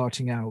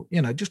starting out,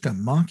 you know, just go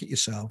and market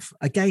yourself.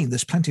 Again,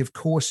 there's plenty of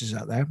courses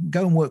out there.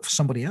 Go and work for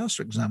somebody else,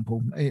 for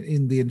example,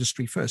 in the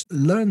industry first.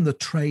 Learn the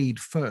trade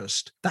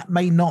first. That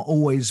may not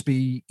always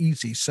be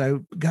easy.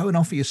 So go and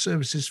offer your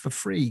services for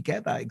free.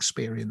 Get that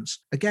experience.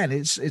 Again,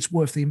 it's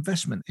worth the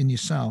investment in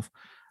yourself.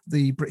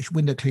 The British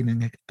Window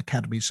Cleaning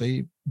Academy. So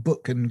you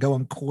book and go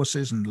on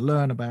courses and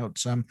learn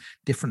about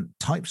different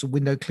types of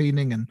window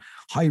cleaning and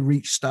high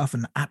reach stuff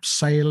and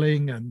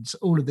abseiling and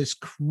all of this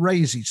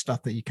crazy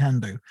stuff that you can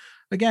do.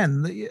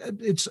 Again,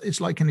 it's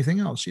like anything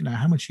else. You know,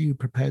 how much are you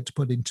prepared to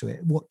put into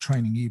it? What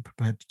training are you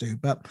prepared to do?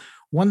 But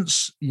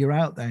once you're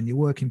out there and you're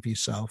working for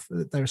yourself,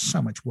 there's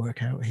so much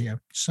work out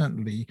here.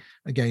 Certainly,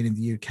 again, in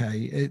the UK,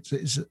 it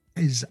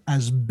is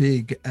as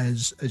big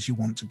as you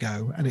want to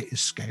go, and it is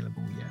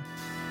scalable, yeah.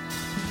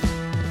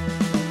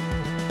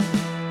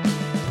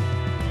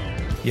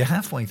 You're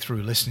halfway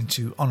through listening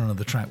to On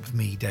Another Track with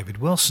me, David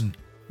Wilson.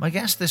 My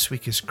guest this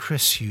week is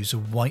Chris Hughes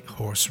of White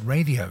Horse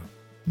Radio.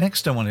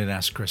 Next, I wanted to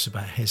ask Chris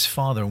about his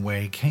father and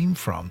where he came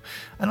from,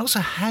 and also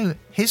how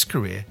his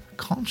career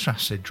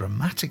contrasted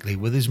dramatically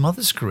with his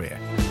mother's career.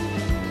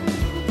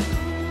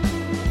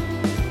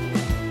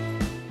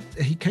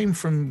 He came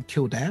from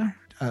Kildare,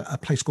 a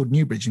place called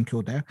Newbridge in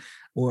Kildare,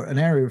 or an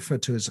area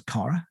referred to as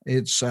Akara.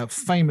 It's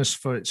famous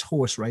for its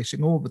horse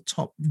racing. All the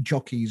top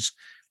jockeys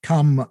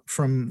come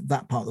from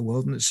that part of the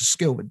world, and it's a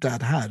skill that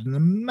Dad had, an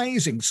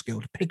amazing skill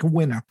to pick a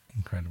winner.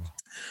 Incredible.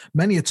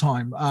 Many a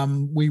time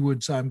we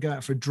would go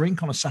out for a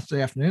drink on a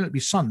Saturday afternoon. It'd be,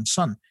 son,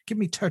 give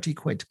me 30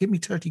 quid,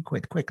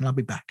 quick, and I'll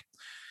be back.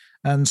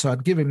 And so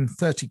I'd give him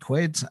 30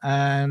 quid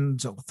and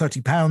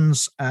 30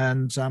 pounds,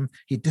 and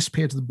he'd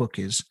disappear to the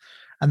bookies.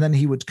 And then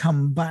he would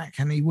come back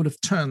and he would have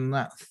turned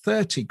that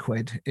 30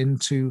 quid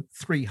into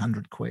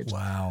 300 quid.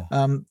 Wow.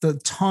 The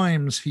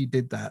times he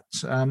did that,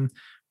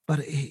 but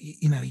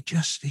he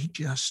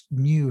just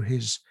knew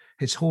his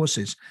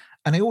horses.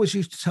 And he always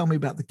used to tell me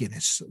about the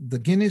Guinness. The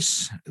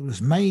Guinness, it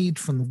was made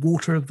from the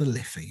water of the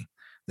Liffey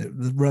that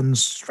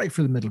runs straight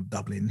through the middle of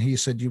Dublin. He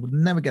said you will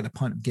never get a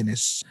pint of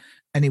Guinness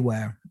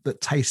anywhere that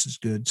tastes as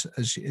good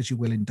as you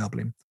will in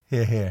Dublin.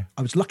 Here.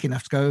 I was lucky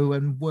enough to go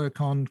and work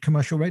on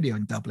commercial radio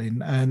in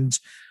Dublin, and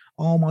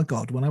oh my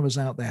God, when I was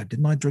out there,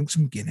 didn't I drink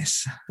some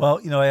Guinness? Well,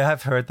 I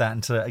have heard that.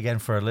 And again,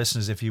 for our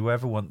listeners, if you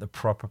ever want the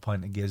proper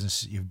pint of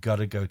Guinness, you've got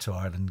to go to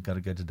Ireland, got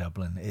to go to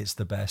Dublin. It's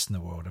the best in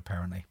the world,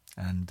 apparently.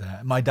 And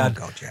my dad,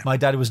 my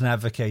dad was an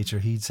advocator.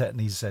 He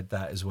said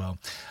that as well.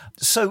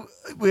 So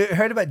we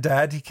heard about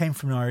Dad. He came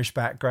from an Irish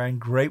background,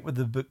 great with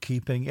the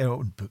bookkeeping.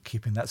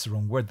 Bookkeeping, that's the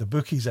wrong word. The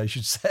bookies, I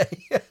should say.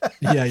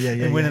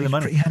 Yeah. Winning the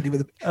money. He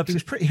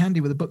was pretty handy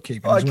with the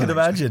bookkeeping. I can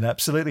imagine,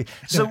 absolutely.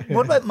 So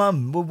what about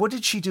Mum? Well, what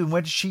did she do and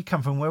where did she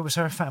come from? Where was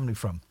her family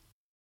from?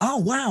 Oh,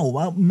 wow.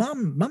 Well,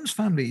 Mum's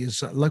family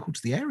is local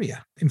to the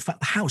area. In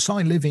fact, the house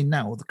I live in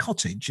now, or the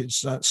cottage,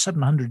 is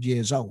 700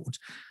 years old.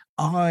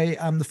 I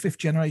am the 5th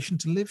generation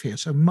to live here.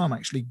 So Mum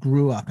actually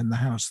grew up in the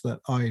house that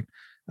I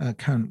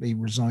currently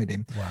reside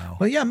in. Wow.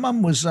 But yeah,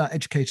 Mum was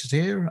educated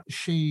here.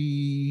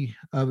 She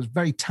was a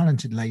very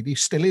talented lady,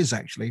 still is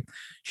actually.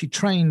 She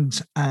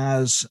trained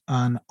as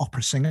an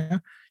opera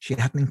singer. She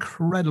had an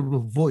incredible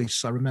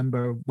voice. I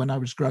remember when I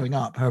was growing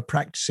up, her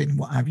practicing,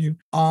 what have you.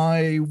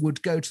 I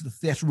would go to the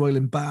Theatre Royal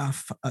in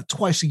Bath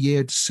twice a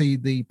year to see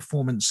the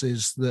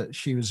performances that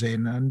she was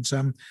in. And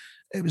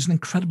it was an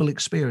incredible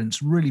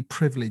experience, really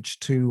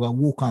privileged to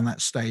walk on that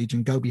stage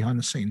and go behind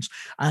the scenes.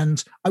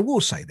 And I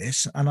will say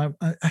this, and I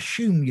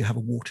assume you have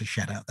a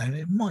watershed out there, and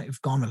it might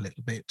have gone a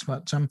little bit,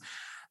 but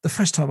the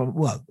first time,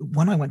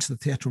 when I went to the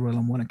Theatre Royal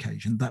on one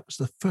occasion, that was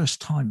the first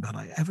time that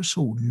I ever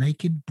saw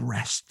naked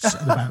breasts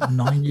at about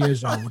 9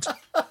 years old.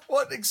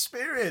 What an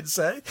experience,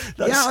 eh?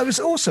 Yeah, it was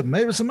awesome.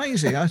 It was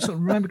amazing. I sort of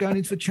remember going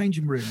into the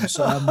changing rooms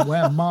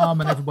where Mum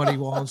and everybody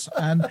was,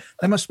 and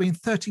there must have been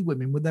 30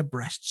 women with their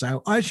breasts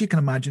out. As you can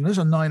imagine, as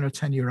a 9 or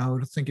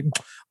 10-year-old, thinking,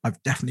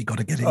 I've definitely got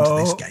to get into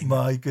this game.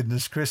 Oh, my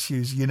goodness, Chris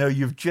Hughes,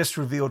 you've just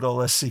revealed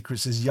all our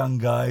secrets as young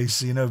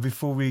guys,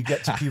 before we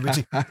get to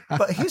puberty.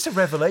 But here's a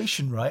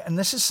revelation, right? And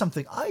this is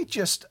something I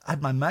just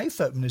had my mouth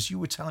open as you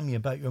were telling me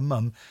about your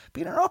mum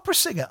being an opera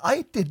singer.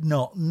 I did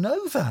not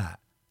know that.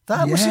 So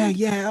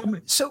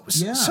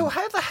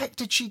how the heck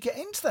did she get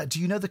into that? Do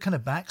you know the kind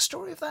of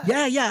backstory of that?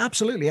 Yeah,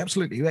 absolutely.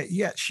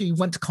 Yeah, she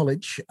went to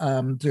college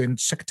doing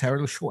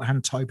secretarial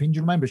shorthand typing. Do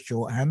you remember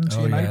shorthand?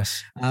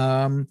 Yes.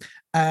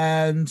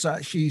 And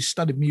she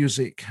studied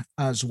music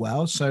as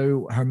well.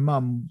 So her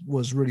mum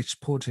was really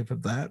supportive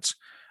of that.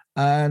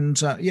 And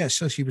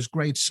so she was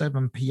grade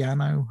 7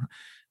 piano.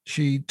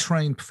 She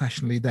trained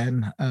professionally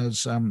then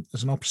as an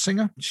opera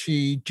singer.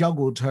 She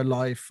juggled her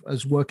life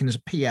as working as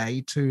a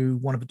PA to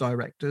one of the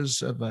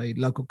directors of a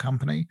local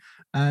company,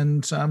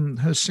 and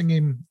her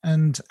singing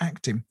and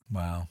acting.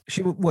 Wow.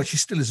 She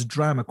still is a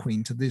drama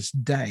queen to this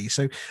day.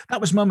 So that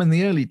was Mum in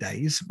the early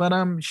days, but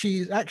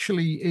she's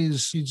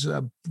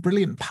a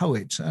brilliant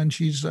poet, and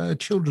she's a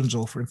children's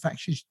author. In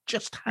fact, she's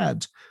just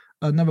had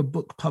another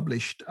book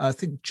published, I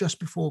think just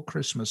before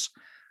Christmas.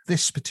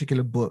 This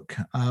particular book,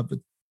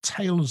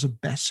 Tales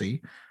of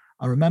Bessie.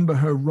 I remember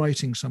her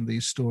writing some of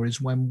these stories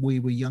when we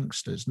were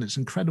youngsters, and it's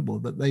incredible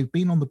that they've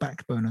been on the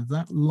back burner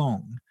that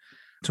long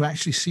to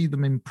actually see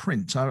them in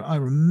print. I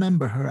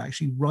remember her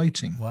actually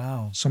writing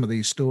some of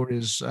these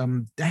stories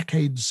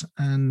decades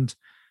and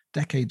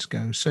decades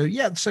ago. So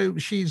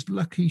she's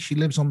lucky. She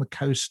lives on the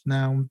coast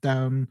now,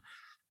 down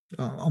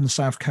on the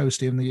south coast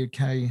here in the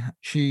UK.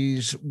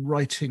 She's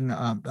writing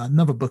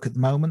another book at the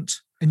moment,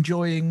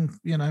 enjoying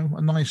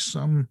a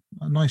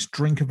nice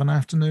drink of an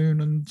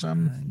afternoon, and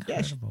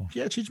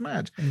she's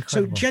mad. Incredible.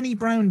 So Jenny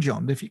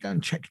Brownjohn, if you go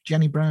and check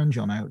Jenny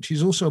Brownjohn out,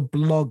 she's also a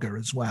blogger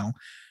as well.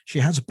 She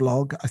has a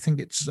blog. I think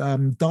it's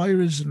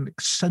Diaries of an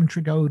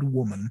Eccentric Old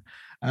Woman.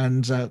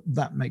 And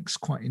that makes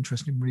quite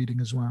interesting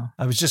reading as well.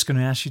 I was just going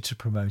to ask you to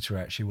promote her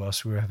actually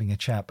whilst we were having a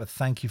chat, but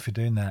thank you for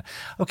doing that.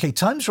 Okay,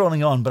 time's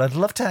rolling on, but I'd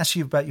love to ask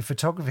you about your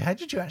photography. How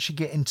did you actually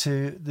get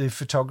into the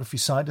photography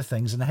side of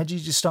things, and how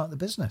did you start the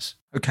business?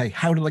 Okay,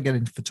 how did I get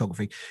into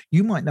photography?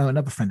 You might know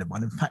another friend of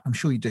mine. In fact, I'm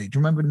sure you do. Do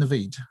you remember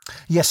Naveed?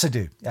 Yes, I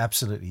do.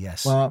 Absolutely,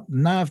 yes. Well,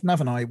 Nav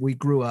and I, we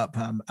grew up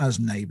as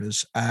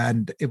neighbours,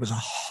 and it was a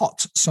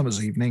hot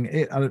summer's evening.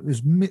 It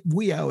was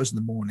wee hours in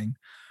the morning.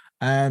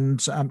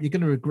 And you're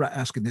going to regret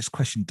asking this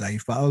question,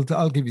 Dave, but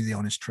I'll give you the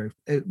honest truth.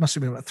 It must have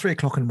been about 3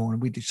 o'clock in the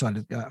morning. We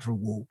decided to go out for a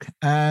walk,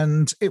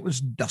 and it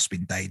was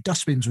dustbin day.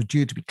 Dustbins were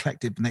due to be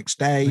collected the next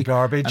day. The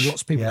garbage. And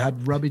lots of people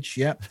had rubbish,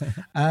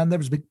 and there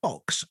was a big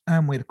box,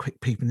 and we had a quick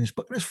peep in this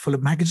book. It was full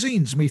of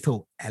magazines, and we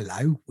thought,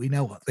 hello, we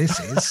know what this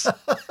is.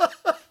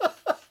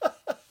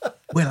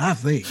 We'll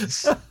have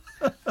these.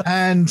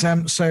 And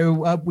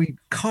so we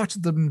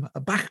carted them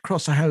back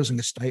across the housing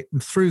estate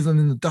and threw them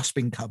in the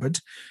dustbin cupboard.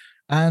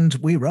 And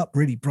we were up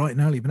really bright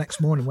and early the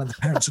next morning when the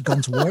parents had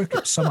gone to work.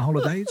 It was summer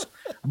holidays.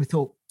 And we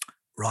thought,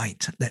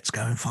 right, let's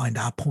go and find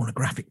our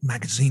pornographic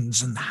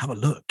magazines and have a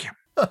look.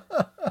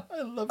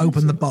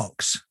 Open the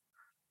box.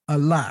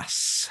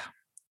 Alas,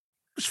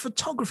 it was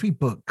photography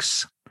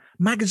books,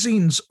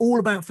 magazines all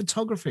about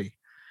photography.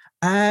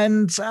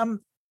 And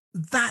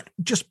that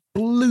just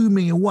blew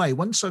me away.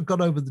 Once I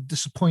got over the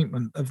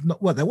disappointment of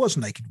there was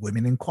naked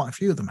women in quite a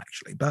few of them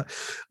actually, but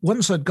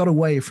once I'd got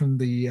away from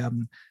the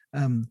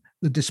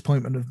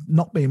disappointment of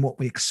not being what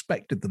we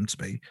expected them to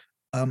be,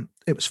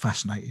 It was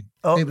fascinating.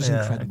 Oh, It was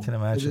yeah, incredible. I can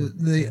imagine.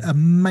 The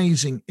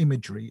amazing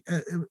imagery.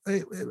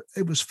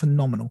 It was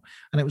phenomenal.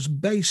 And it was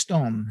based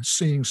on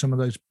seeing some of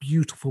those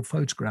beautiful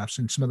photographs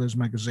in some of those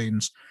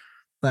magazines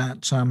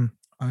that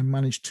I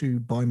managed to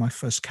buy my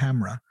first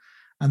camera.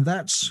 And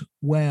that's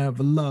where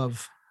the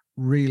love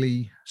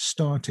really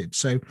started.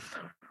 So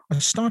I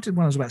started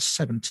when I was about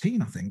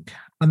 17, I think.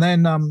 And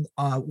then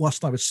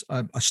whilst I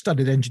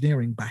studied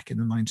engineering back in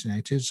the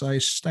 1980s, I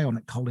stayed on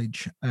at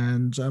college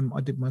and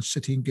I did my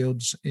City and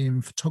Guilds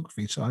in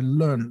photography. So I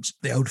learned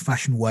the old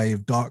fashioned way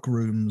of dark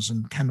rooms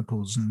and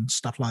chemicals and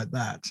stuff like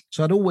that.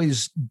 So I'd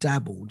always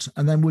dabbled.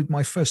 And then with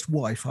my first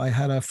wife, I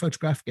had a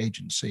photographic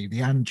agency,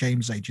 the Anne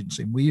James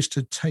Agency. And we used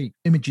to take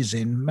images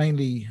in,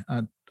 mainly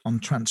on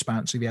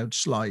transparency, the old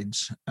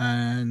slides,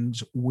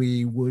 and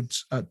we would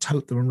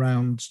tote them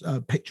around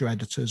picture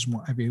editors and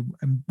what have you,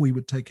 and we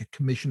would take a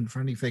commission for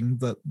anything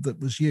that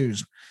was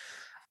used.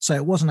 So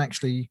it wasn't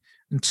actually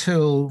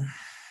until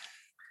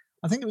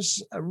I think it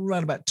was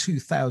around about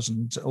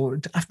 2000, or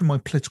after my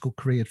political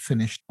career had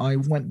finished, I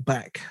went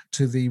back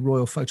to the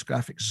Royal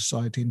Photographic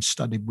Society and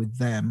studied with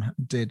them,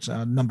 did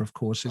a number of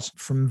courses.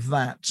 From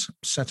that,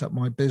 set up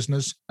my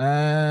business,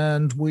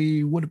 and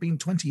we would have been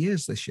 20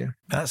 years this year.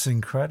 That's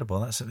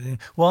incredible.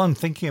 Well, I'm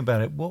thinking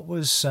about it. What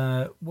was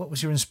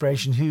your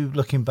inspiration? Who,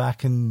 looking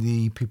back in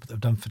the people that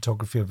have done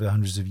photography over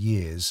hundreds of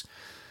years,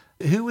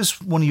 who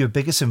was one of your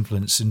biggest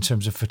influence in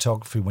terms of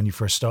photography when you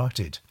first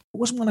started? It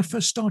wasn't when I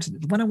first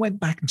started. When I went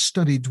back and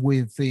studied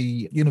with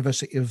the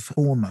University of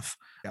Bournemouth,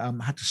 I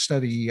had to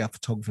study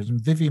photographers, and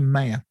Vivian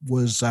Mayer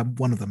was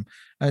one of them.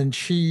 And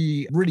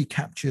she really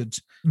captured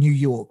New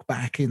York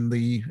back in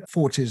the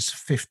 40s,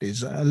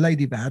 50s, a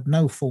lady that had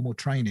no formal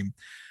training.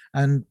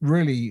 And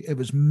really, it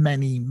was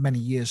many, many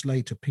years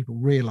later, people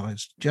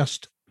realized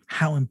just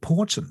how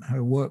important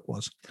her work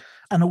was.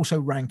 And also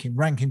Rankin.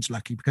 Rankin's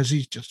lucky because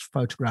he's just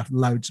photographed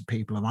loads of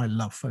people, and I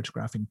love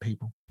photographing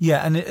people.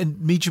 Yeah, and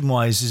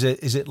medium-wise,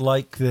 is it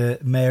like the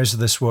Mayers of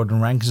this world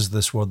and Rankins of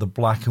this world, the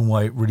black and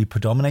white really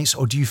predominates,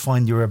 or do you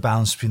find you're a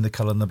balance between the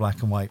colour and the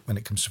black and white when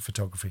it comes to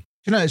photography?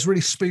 You know, it's really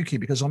spooky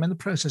because I'm in the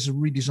process of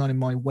redesigning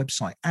my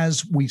website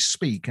as we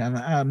speak.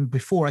 And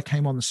before I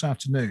came on this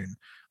afternoon,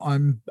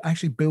 I'm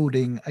actually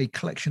building a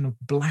collection of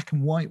black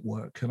and white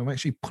work, and I'm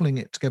actually pulling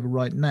it together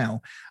right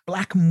now.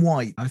 Black and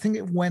white, I think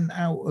it went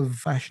out of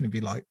fashion, if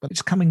you like, but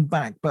it's coming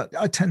back. But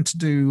I tend to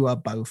do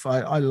both.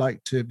 I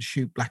like to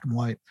shoot black and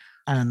white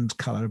and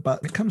color,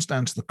 but it comes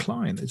down to the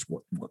client. Is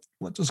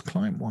what does the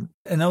client want,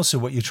 and also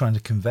what you're trying to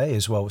convey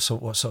as well. So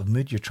what sort of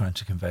mood you're trying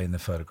to convey in the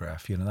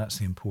photograph. You know, that's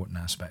the important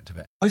aspect of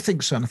it. I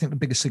think so, and I think the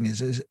biggest thing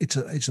is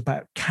it's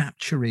about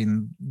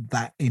capturing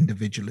that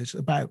individual. It's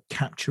about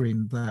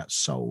capturing that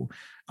soul.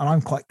 And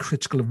I'm quite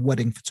critical of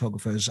wedding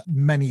photographers.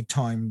 Many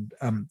times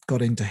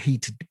got into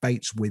heated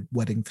debates with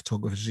wedding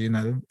photographers. You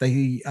know,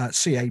 they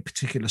see a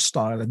particular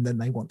style and then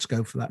they want to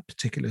go for that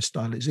particular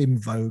style. It's in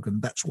vogue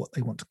and that's what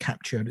they want to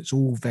capture. And it's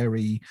all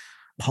very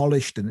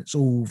polished and it's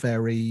all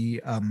very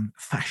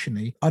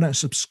fashiony. I don't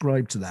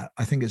subscribe to that.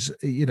 I think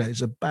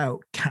it's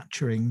about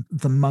capturing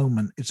the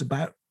moment. It's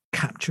about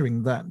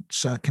capturing that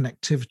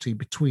connectivity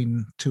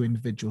between two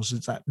individuals.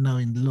 It's that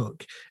knowing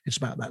look. It's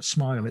about that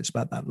smile. It's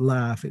about that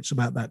laugh. It's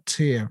about that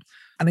tear.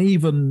 And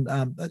even,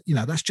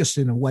 that's just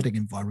in a wedding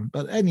environment,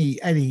 but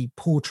any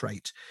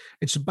portrait,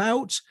 it's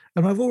about,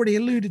 and I've already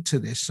alluded to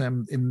this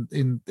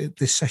in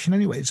this session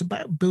anyway, it's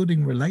about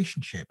building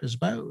relationship. It's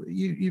about,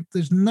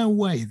 there's no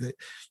way that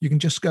you can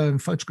just go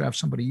and photograph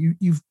somebody.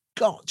 You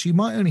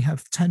might only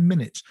have 10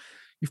 minutes.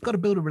 You've got to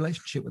build a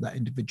relationship with that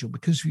individual,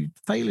 because if you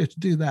fail to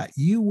do that,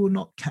 you will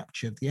not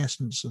capture the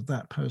essence of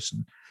that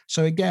person.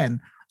 So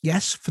again,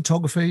 yes,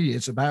 photography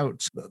is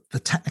about the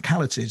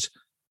technicalities,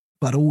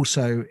 but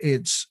also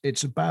it's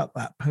about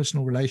that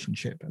personal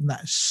relationship. And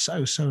that is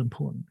so, so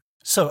important.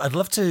 So I'd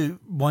love to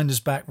wind us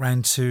back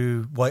round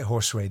to White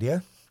Horse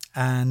Radio.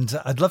 And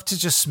I'd love to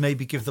just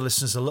maybe give the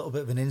listeners a little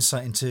bit of an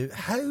insight into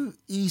how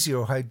easy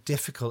or how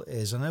difficult it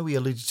is. I know we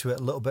alluded to it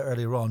a little bit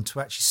earlier on, to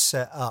actually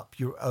set up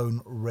your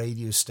own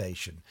radio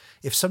station.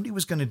 If somebody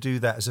was going to do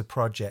that as a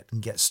project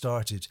and get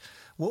started,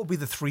 what would be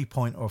the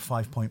 3-point or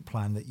 5-point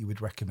plan that you would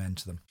recommend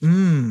to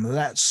them?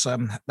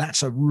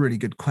 That's a really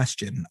good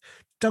question.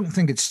 Don't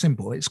think it's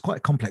simple. It's quite a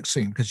complex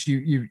thing because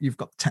you've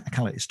got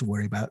technicalities to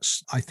worry about.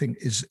 I think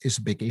is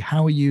a biggie.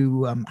 How are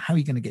you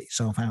going to get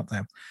yourself out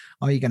there?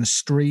 Are you going to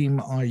stream?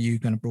 Are you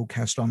going to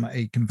broadcast on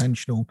a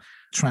conventional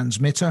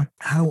transmitter?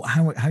 How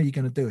are you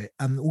going to do it?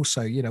 And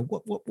also,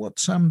 what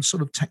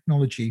sort of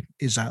technology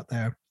is out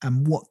there,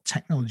 and what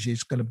technology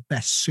is going to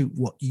best suit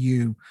what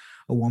you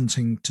are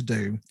wanting to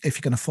do. If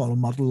you're going to follow a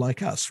model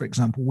like us, for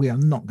example, we are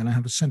not going to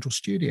have a central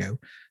studio,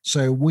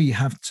 so we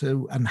had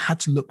to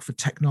look for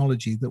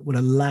technology that would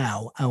allow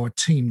allow our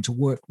team to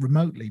work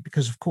remotely,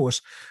 because of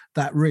course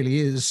that really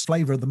is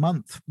flavor of the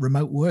month,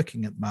 remote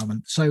working at the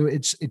moment. So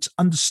it's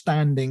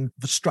understanding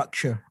the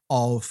structure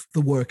of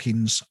the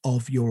workings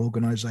of your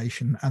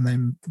organization and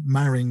then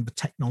marrying the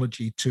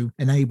technology to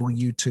enable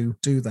you to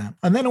do that.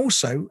 And then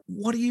also,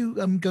 what are you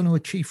going to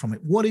achieve from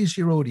it? What is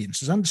your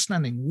audience? Is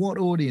understanding what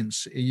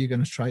audience are you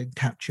going to try and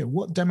capture?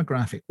 What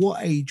demographic? What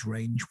age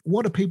range?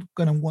 What are people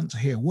going to want to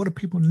hear? What are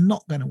people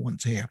not going to want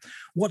to hear?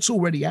 What's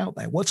already out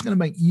there? What's going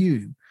to make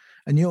you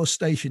and your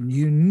station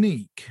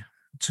unique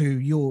to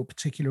your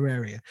particular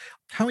area?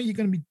 How are you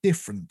going to be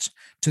different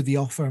to the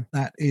offer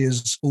that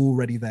is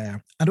already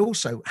there? And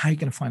also, how are you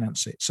going to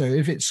finance it? So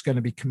if it's going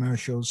to be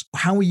commercials,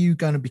 how are you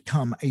going to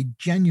become a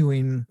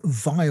genuine,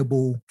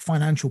 viable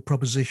financial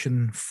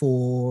proposition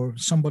for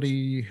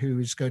somebody who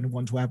is going to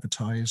want to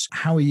advertise?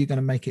 How are you going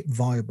to make it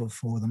viable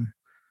for them?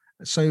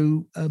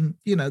 So,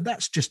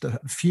 that's just a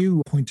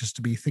few pointers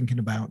to be thinking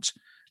about.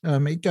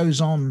 It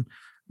goes on.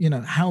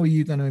 How are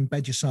you going to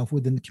embed yourself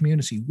within the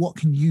community? What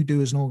can you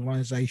do as an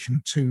organization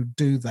to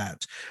do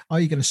that? Are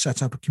you going to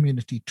set up a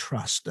community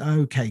trust?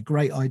 Okay,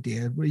 great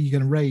idea. Are you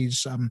going to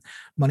raise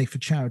money for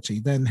charity?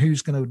 Then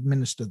who's going to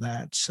administer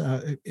that?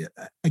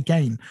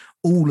 Again,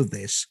 all of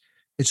this,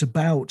 it's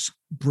about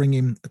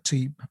bringing a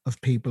team of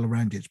people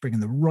around you. It's bringing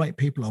the right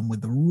people on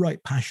with the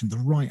right passion, the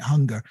right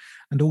hunger,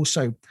 and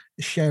also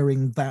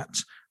sharing that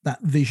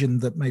vision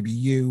that maybe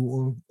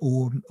you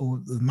or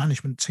the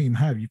management team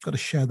have. You've got to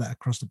share that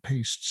across the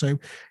piece. So,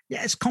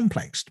 yeah, it's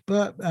complex,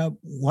 but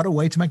what a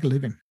way to make a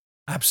living.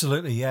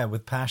 Absolutely, yeah,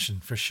 with passion,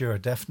 for sure,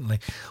 definitely.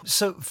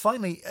 So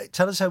finally,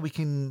 tell us how we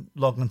can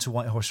log on to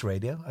White Horse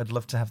Radio. I'd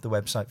love to have the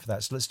website for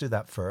that. So let's do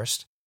that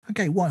first.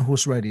 Okay, White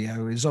Horse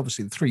Radio is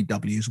obviously the 3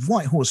 W's,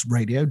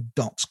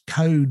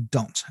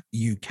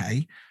 whitehorseradio.co.uk.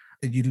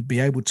 You'll be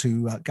able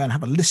to go and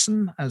have a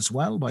listen as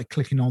well by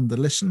clicking on the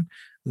listen.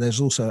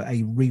 There's also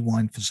a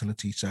rewind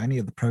facility. So any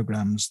of the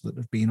programs that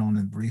have been on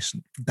in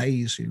recent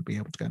days, you'll be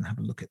able to go and have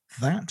a look at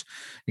that.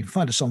 You can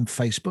find us on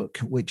Facebook,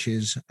 which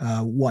is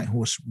White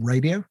Horse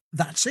Radio.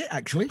 That's it,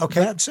 actually.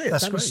 Okay. That's it.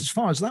 That's great. As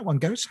far as that one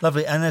goes.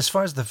 Lovely. And as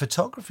far as the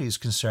photography is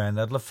concerned,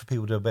 I'd love for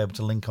people to be able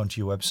to link onto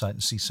your website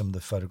and see some of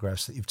the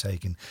photographs that you've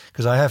taken.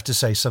 Because I have to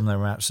say, some of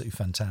them are absolutely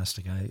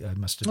fantastic. I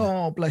must admit.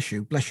 Oh, bless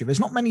you. Bless you. There's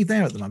not many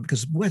there at the moment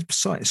because the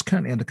website is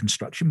currently under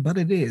construction, but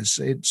it is.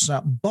 It's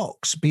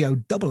Box,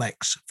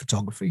 BOXX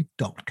photography.co.uk.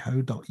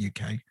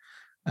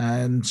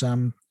 And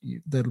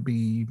there'll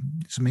be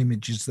some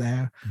images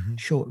there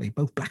shortly,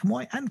 both black and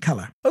white and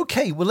colour.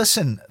 Okay, well,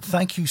 listen,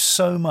 thank you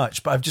so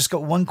much. But I've just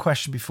got one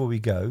question before we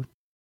go.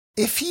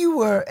 If you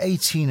were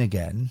 18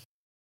 again,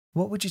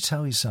 what would you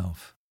tell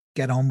yourself?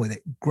 Get on with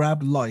it.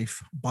 Grab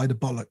life by the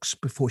bollocks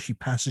before she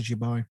passes you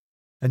by.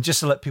 And just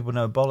to let people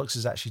know, bollocks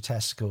is actually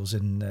testicles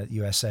in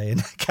USA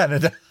and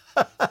Canada.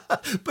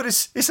 But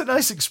it's a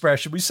nice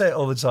expression. We say it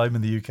all the time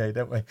in the UK,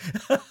 don't we?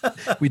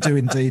 We do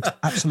indeed.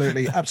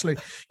 Absolutely.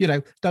 Absolutely.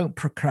 Don't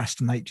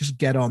procrastinate. Just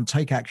get on.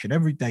 Take action.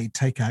 Every day,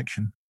 take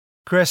action.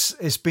 Chris,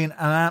 it's been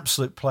an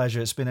absolute pleasure.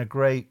 It's been a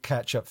great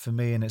catch up for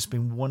me, and it's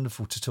been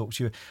wonderful to talk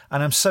to you.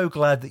 And I'm so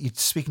glad that you're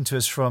speaking to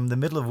us from the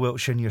middle of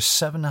Wiltshire in your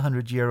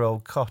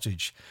 700-year-old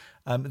cottage.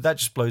 That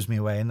just blows me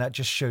away. And that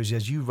just shows you,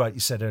 as you rightly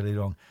said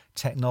earlier on,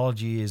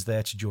 technology is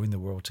there to join the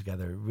world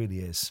together. It really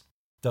is.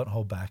 Don't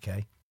hold back,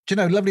 eh?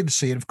 Lovely to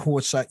see you. Of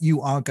course,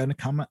 you are going to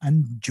come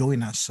and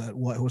join us at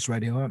White Horse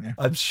Radio, aren't you?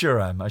 I'm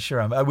sure I am.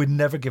 I would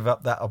never give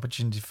up that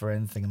opportunity for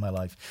anything in my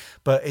life.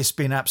 But it's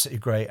been absolutely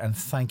great. And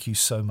thank you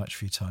so much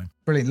for your time.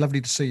 Brilliant. Lovely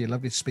to see you.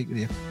 Lovely to speak with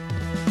you.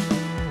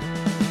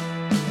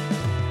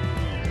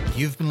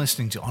 You've been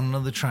listening to On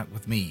Another Track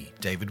with me,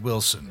 David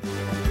Wilson.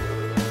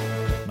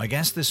 My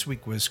guest this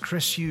week was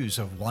Chris Hughes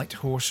of White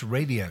Horse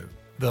Radio,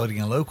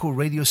 building a local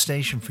radio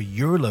station for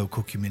your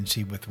local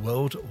community with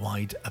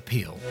worldwide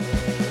appeal.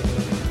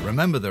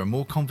 Remember, there are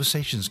more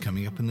conversations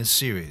coming up in this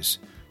series.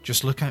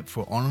 Just look out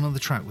for On Another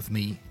Track with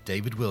me,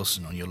 David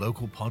Wilson, on your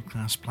local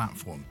podcast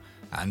platform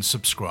and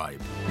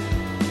subscribe.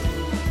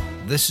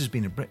 This has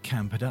been a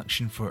Britcam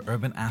production for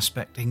Urban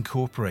Aspect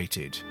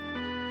Incorporated,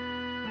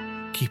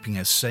 keeping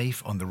us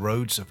safe on the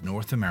roads of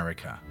North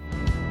America.